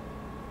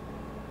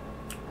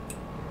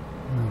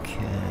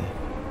 Okay.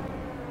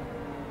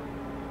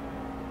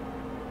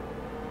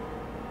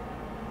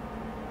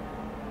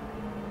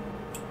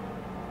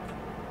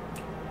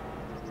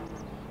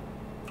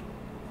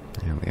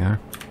 There we are.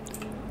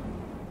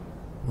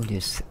 We'll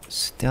just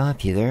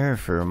stop you there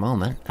for a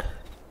moment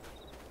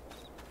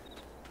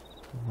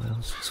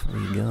whilst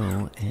we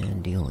go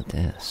and deal with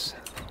this.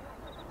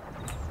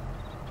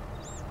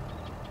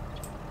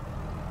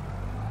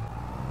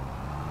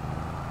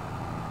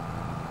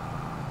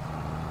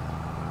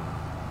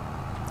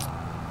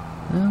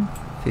 Well,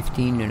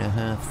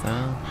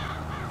 15,500.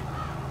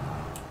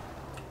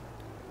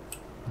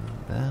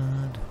 Not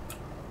bad.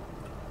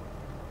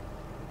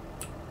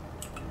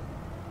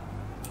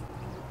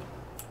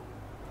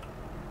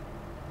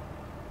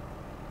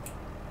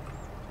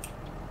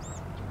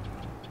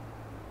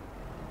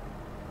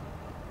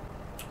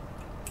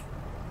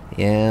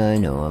 Yeah, I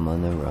know I'm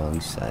on the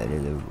wrong side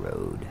of the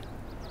road.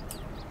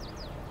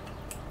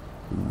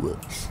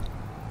 Whoops.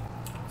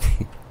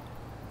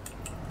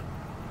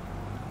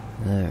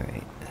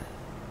 Alright.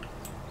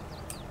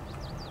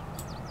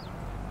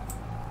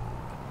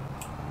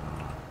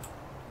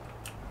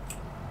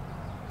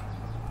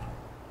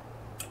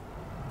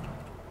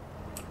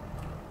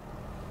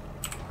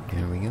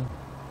 There we go.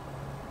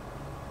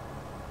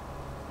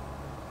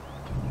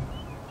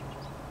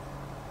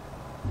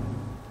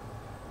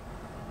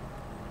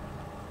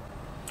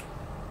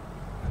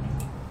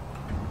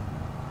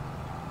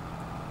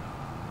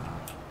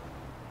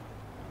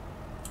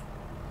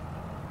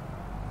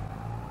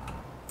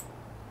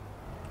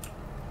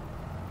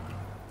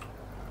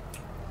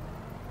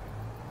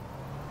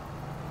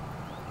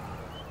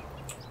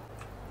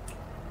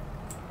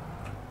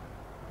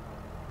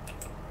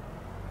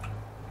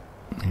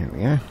 There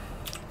we are.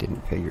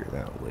 Didn't figure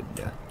that would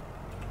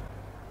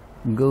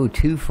go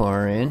too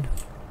far in,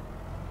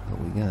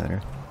 but we got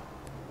her.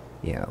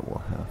 Yeah,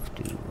 we'll have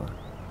to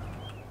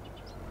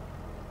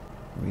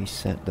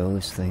reset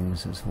those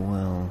things as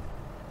well.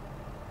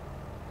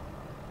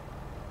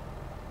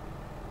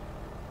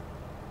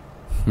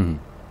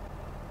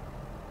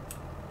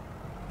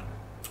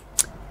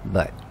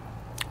 But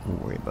we'll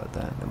worry about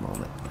that in a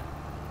moment.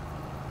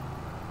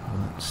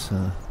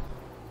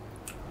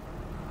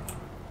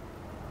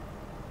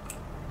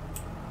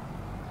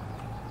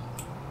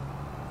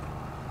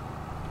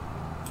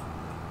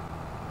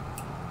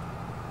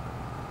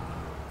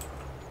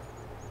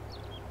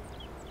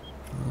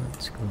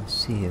 Let's go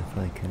see if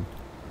I can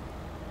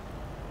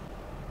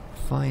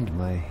find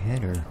my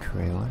header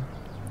trailer.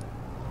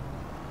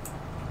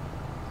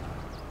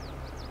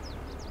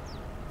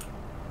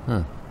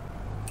 Huh.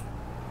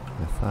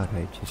 I thought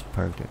I just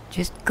parked it.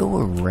 Just go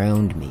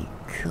around me.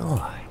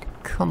 God,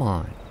 come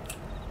on.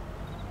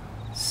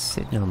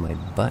 Sitting on my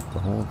butt the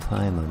whole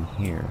time I'm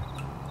here.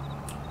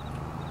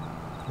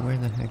 Where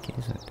the heck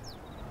is it?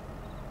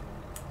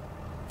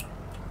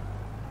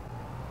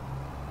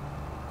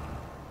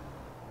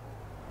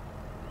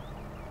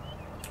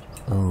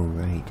 Oh,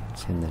 right.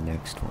 It's in the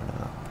next one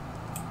up.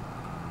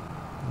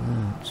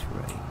 That's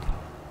right.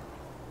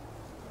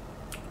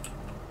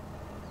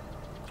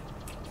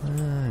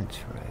 That's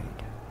right.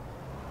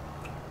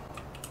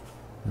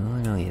 Oh,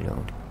 no, you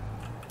don't.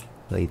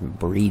 If I even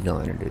breathe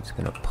on it, it's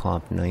gonna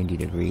pop 90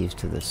 degrees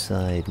to the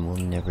side and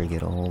we'll never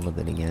get a hold of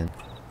it again.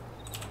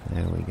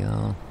 There we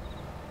go.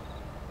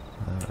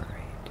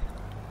 Alright.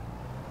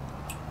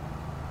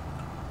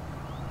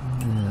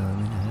 Now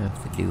I'm gonna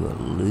have to do a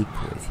loop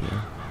with you.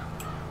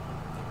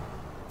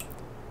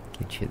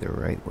 Get you the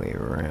right way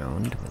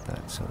around, but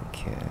that's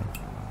okay.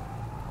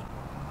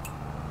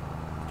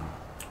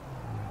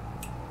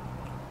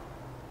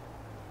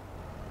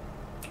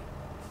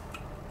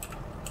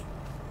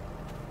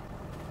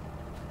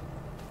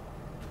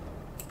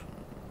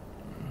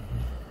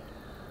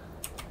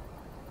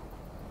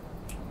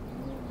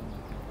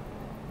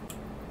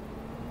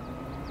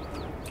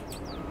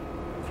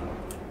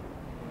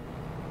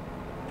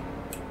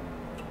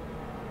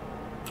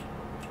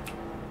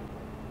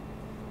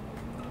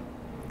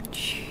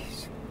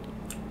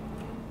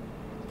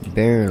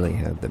 Barely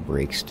have the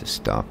brakes to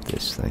stop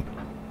this thing.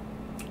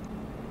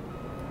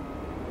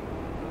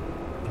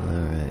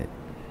 Alright.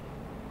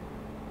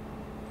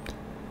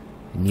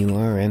 And you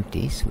are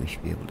empty, so we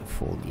should be able to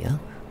fold you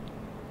up.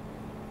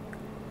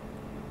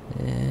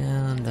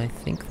 And I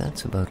think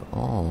that's about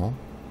all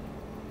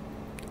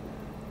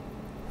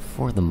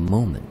for the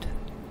moment.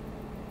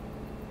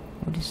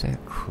 What is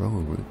that crow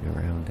rooting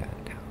around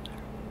at down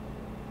there?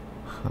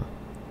 Huh.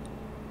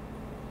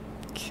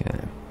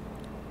 Okay.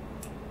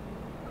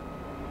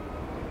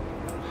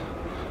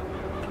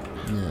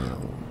 Now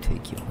we'll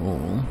take you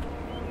home.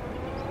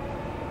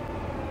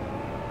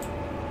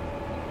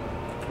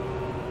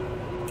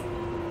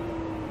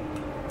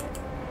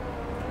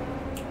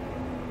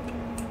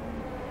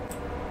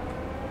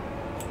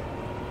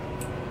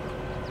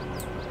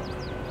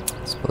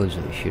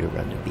 suppose I should have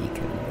run the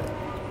beacon,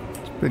 but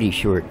it's a pretty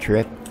short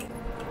trip.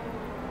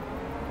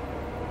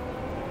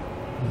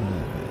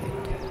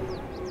 Alright.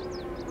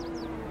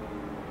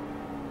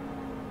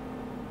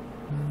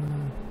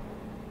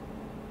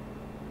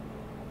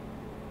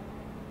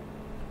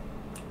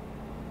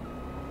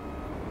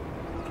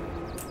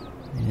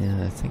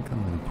 Yeah, I think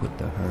I'm going to put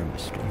the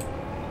harvester.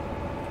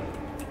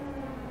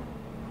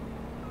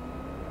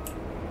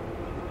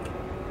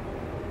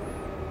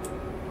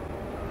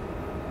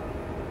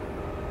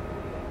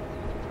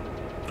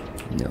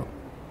 No.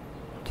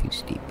 Too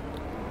steep.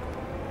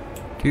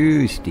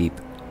 Too steep.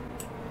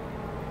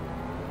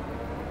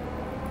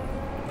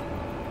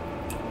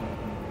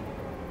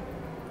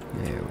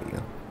 There we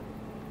go.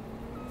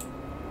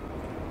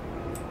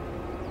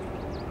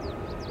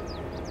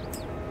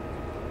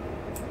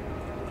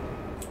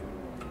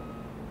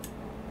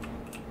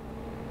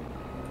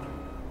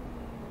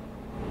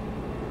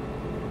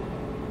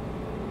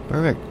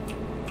 Perfect.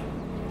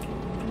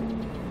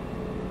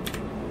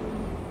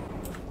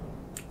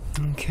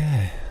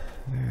 Okay.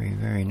 Very,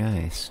 very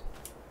nice.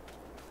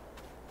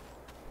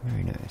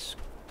 Very nice.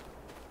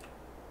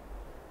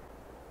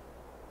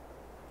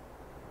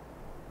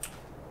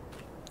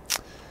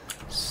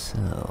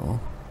 So...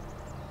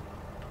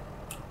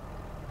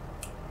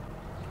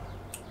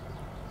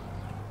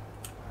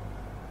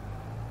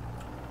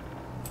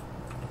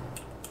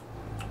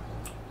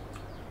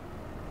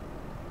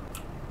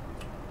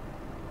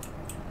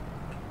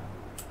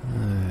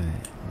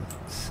 Alright,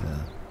 let's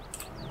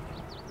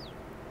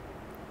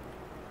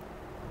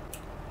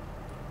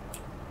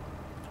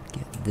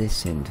get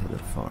this into the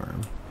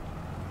farm.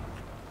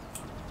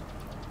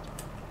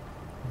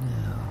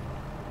 Now,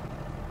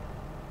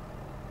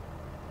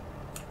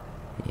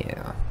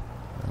 yeah,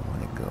 I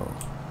want to go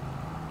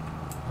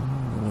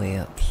all the way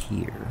up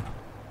here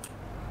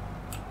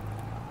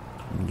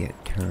and get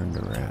turned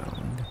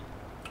around.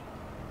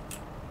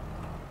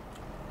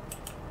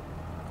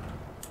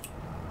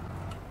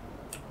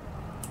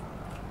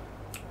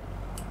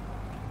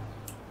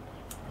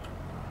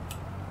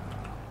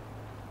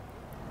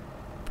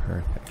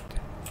 Perfect.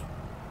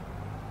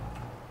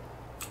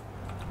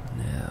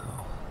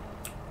 Now,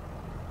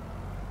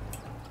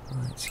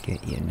 let's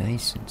get you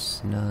nice and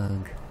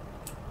snug.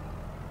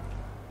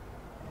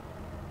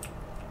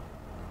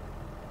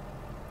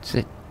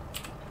 Sit.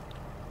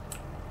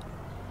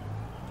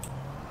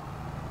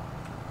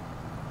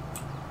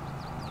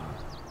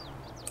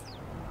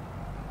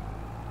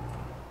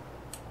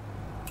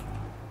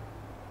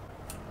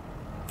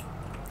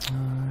 All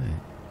right.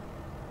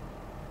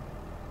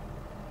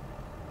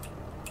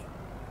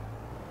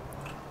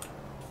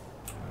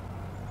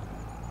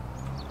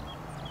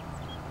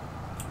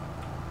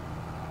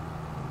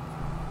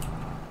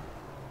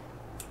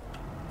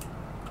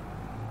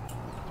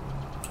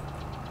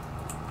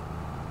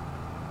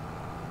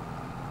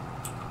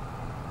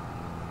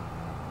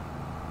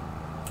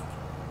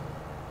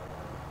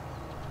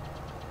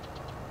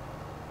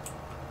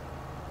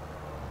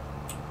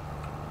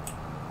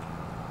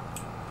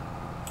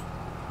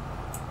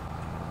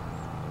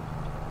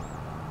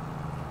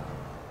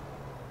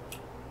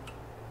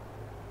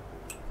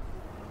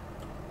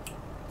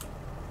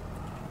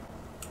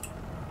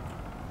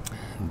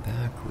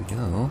 Back we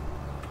go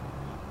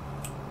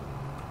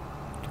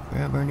to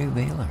grab our new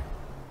baler.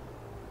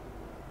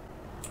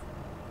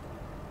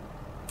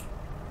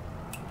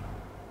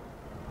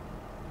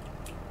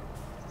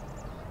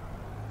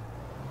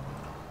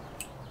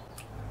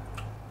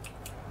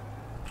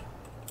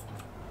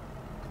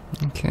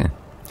 Okay,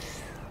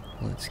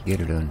 let's get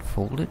it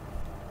unfolded.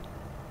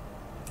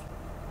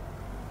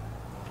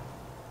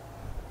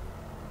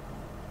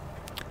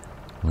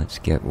 Let's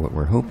get what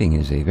we're hoping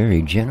is a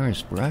very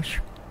generous brush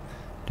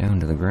down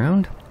to the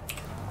ground,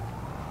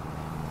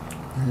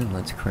 and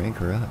let's crank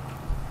her up.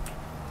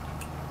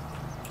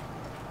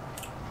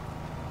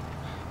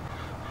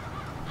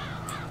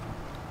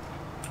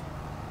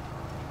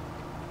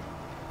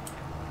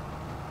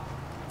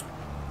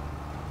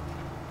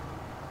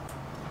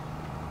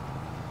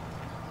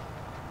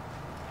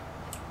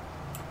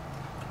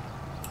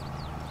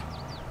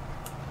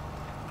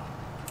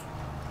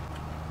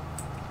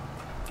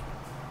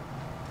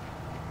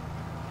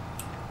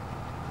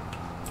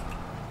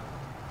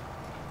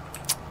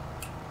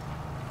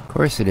 Of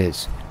course it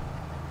is.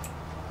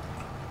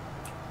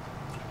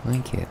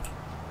 Thank you.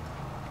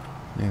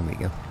 There we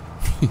go.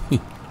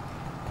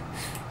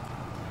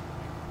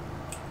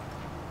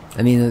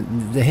 I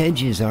mean, the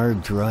hedges are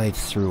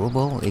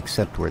drive-throughable,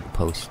 except where the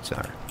posts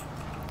are.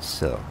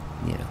 So,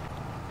 you know.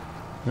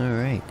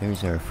 Alright,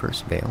 there's our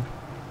first bale.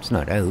 It's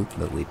not out,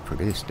 but we've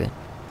produced it.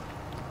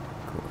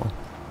 Cool.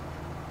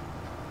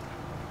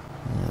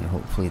 And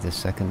hopefully the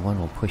second one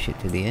will push it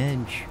to the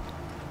edge.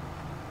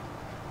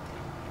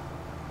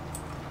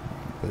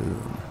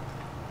 Boom.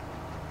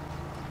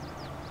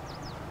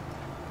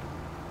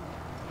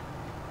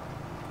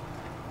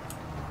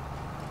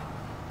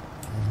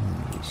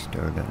 And we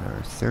start on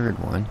our third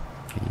one.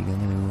 Are you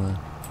going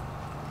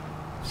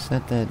to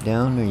set that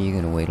down, or are you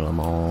going to wait till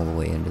I'm all the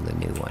way into the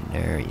new one?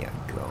 There you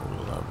go.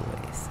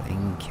 Lovely,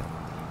 thank you.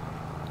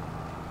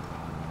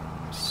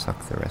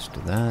 Suck the rest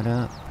of that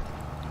up.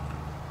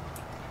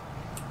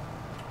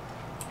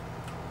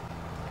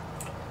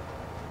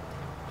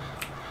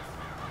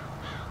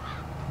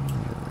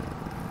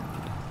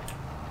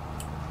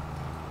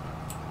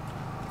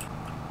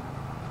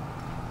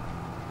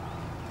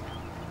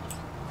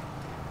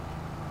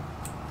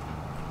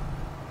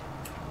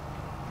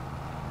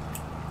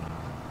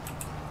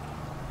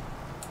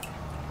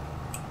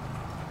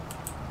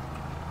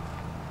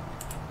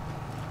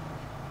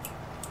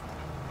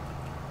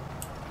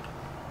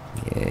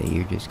 Yeah,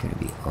 you're just going to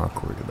be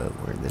awkward about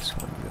where this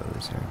one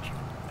goes, aren't you?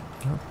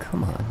 Oh,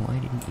 come on, why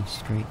didn't you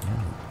straighten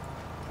out?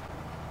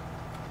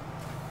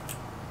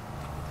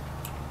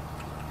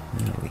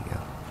 There we go.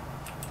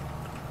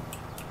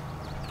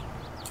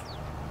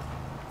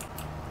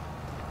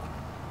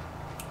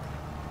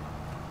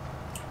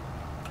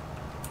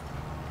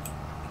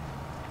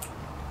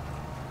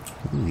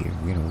 Ooh,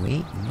 you're going to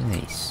wait?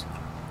 Nice.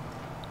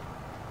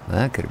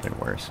 That could have been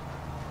worse.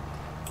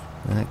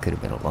 That could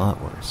have been a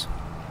lot worse.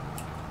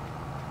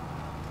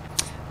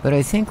 But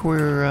I think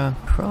we're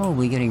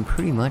probably getting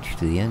pretty much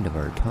to the end of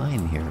our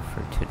time here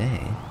for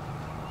today.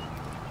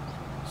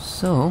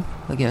 So,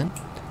 again,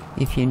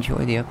 if you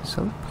enjoy the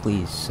episode,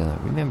 please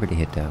remember to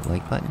hit that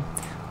like button.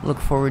 Look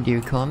forward to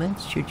your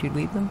comments, should you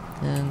leave them.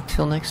 And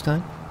until next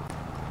time,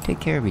 take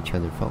care of each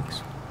other,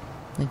 folks.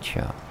 And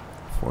ciao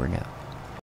for now.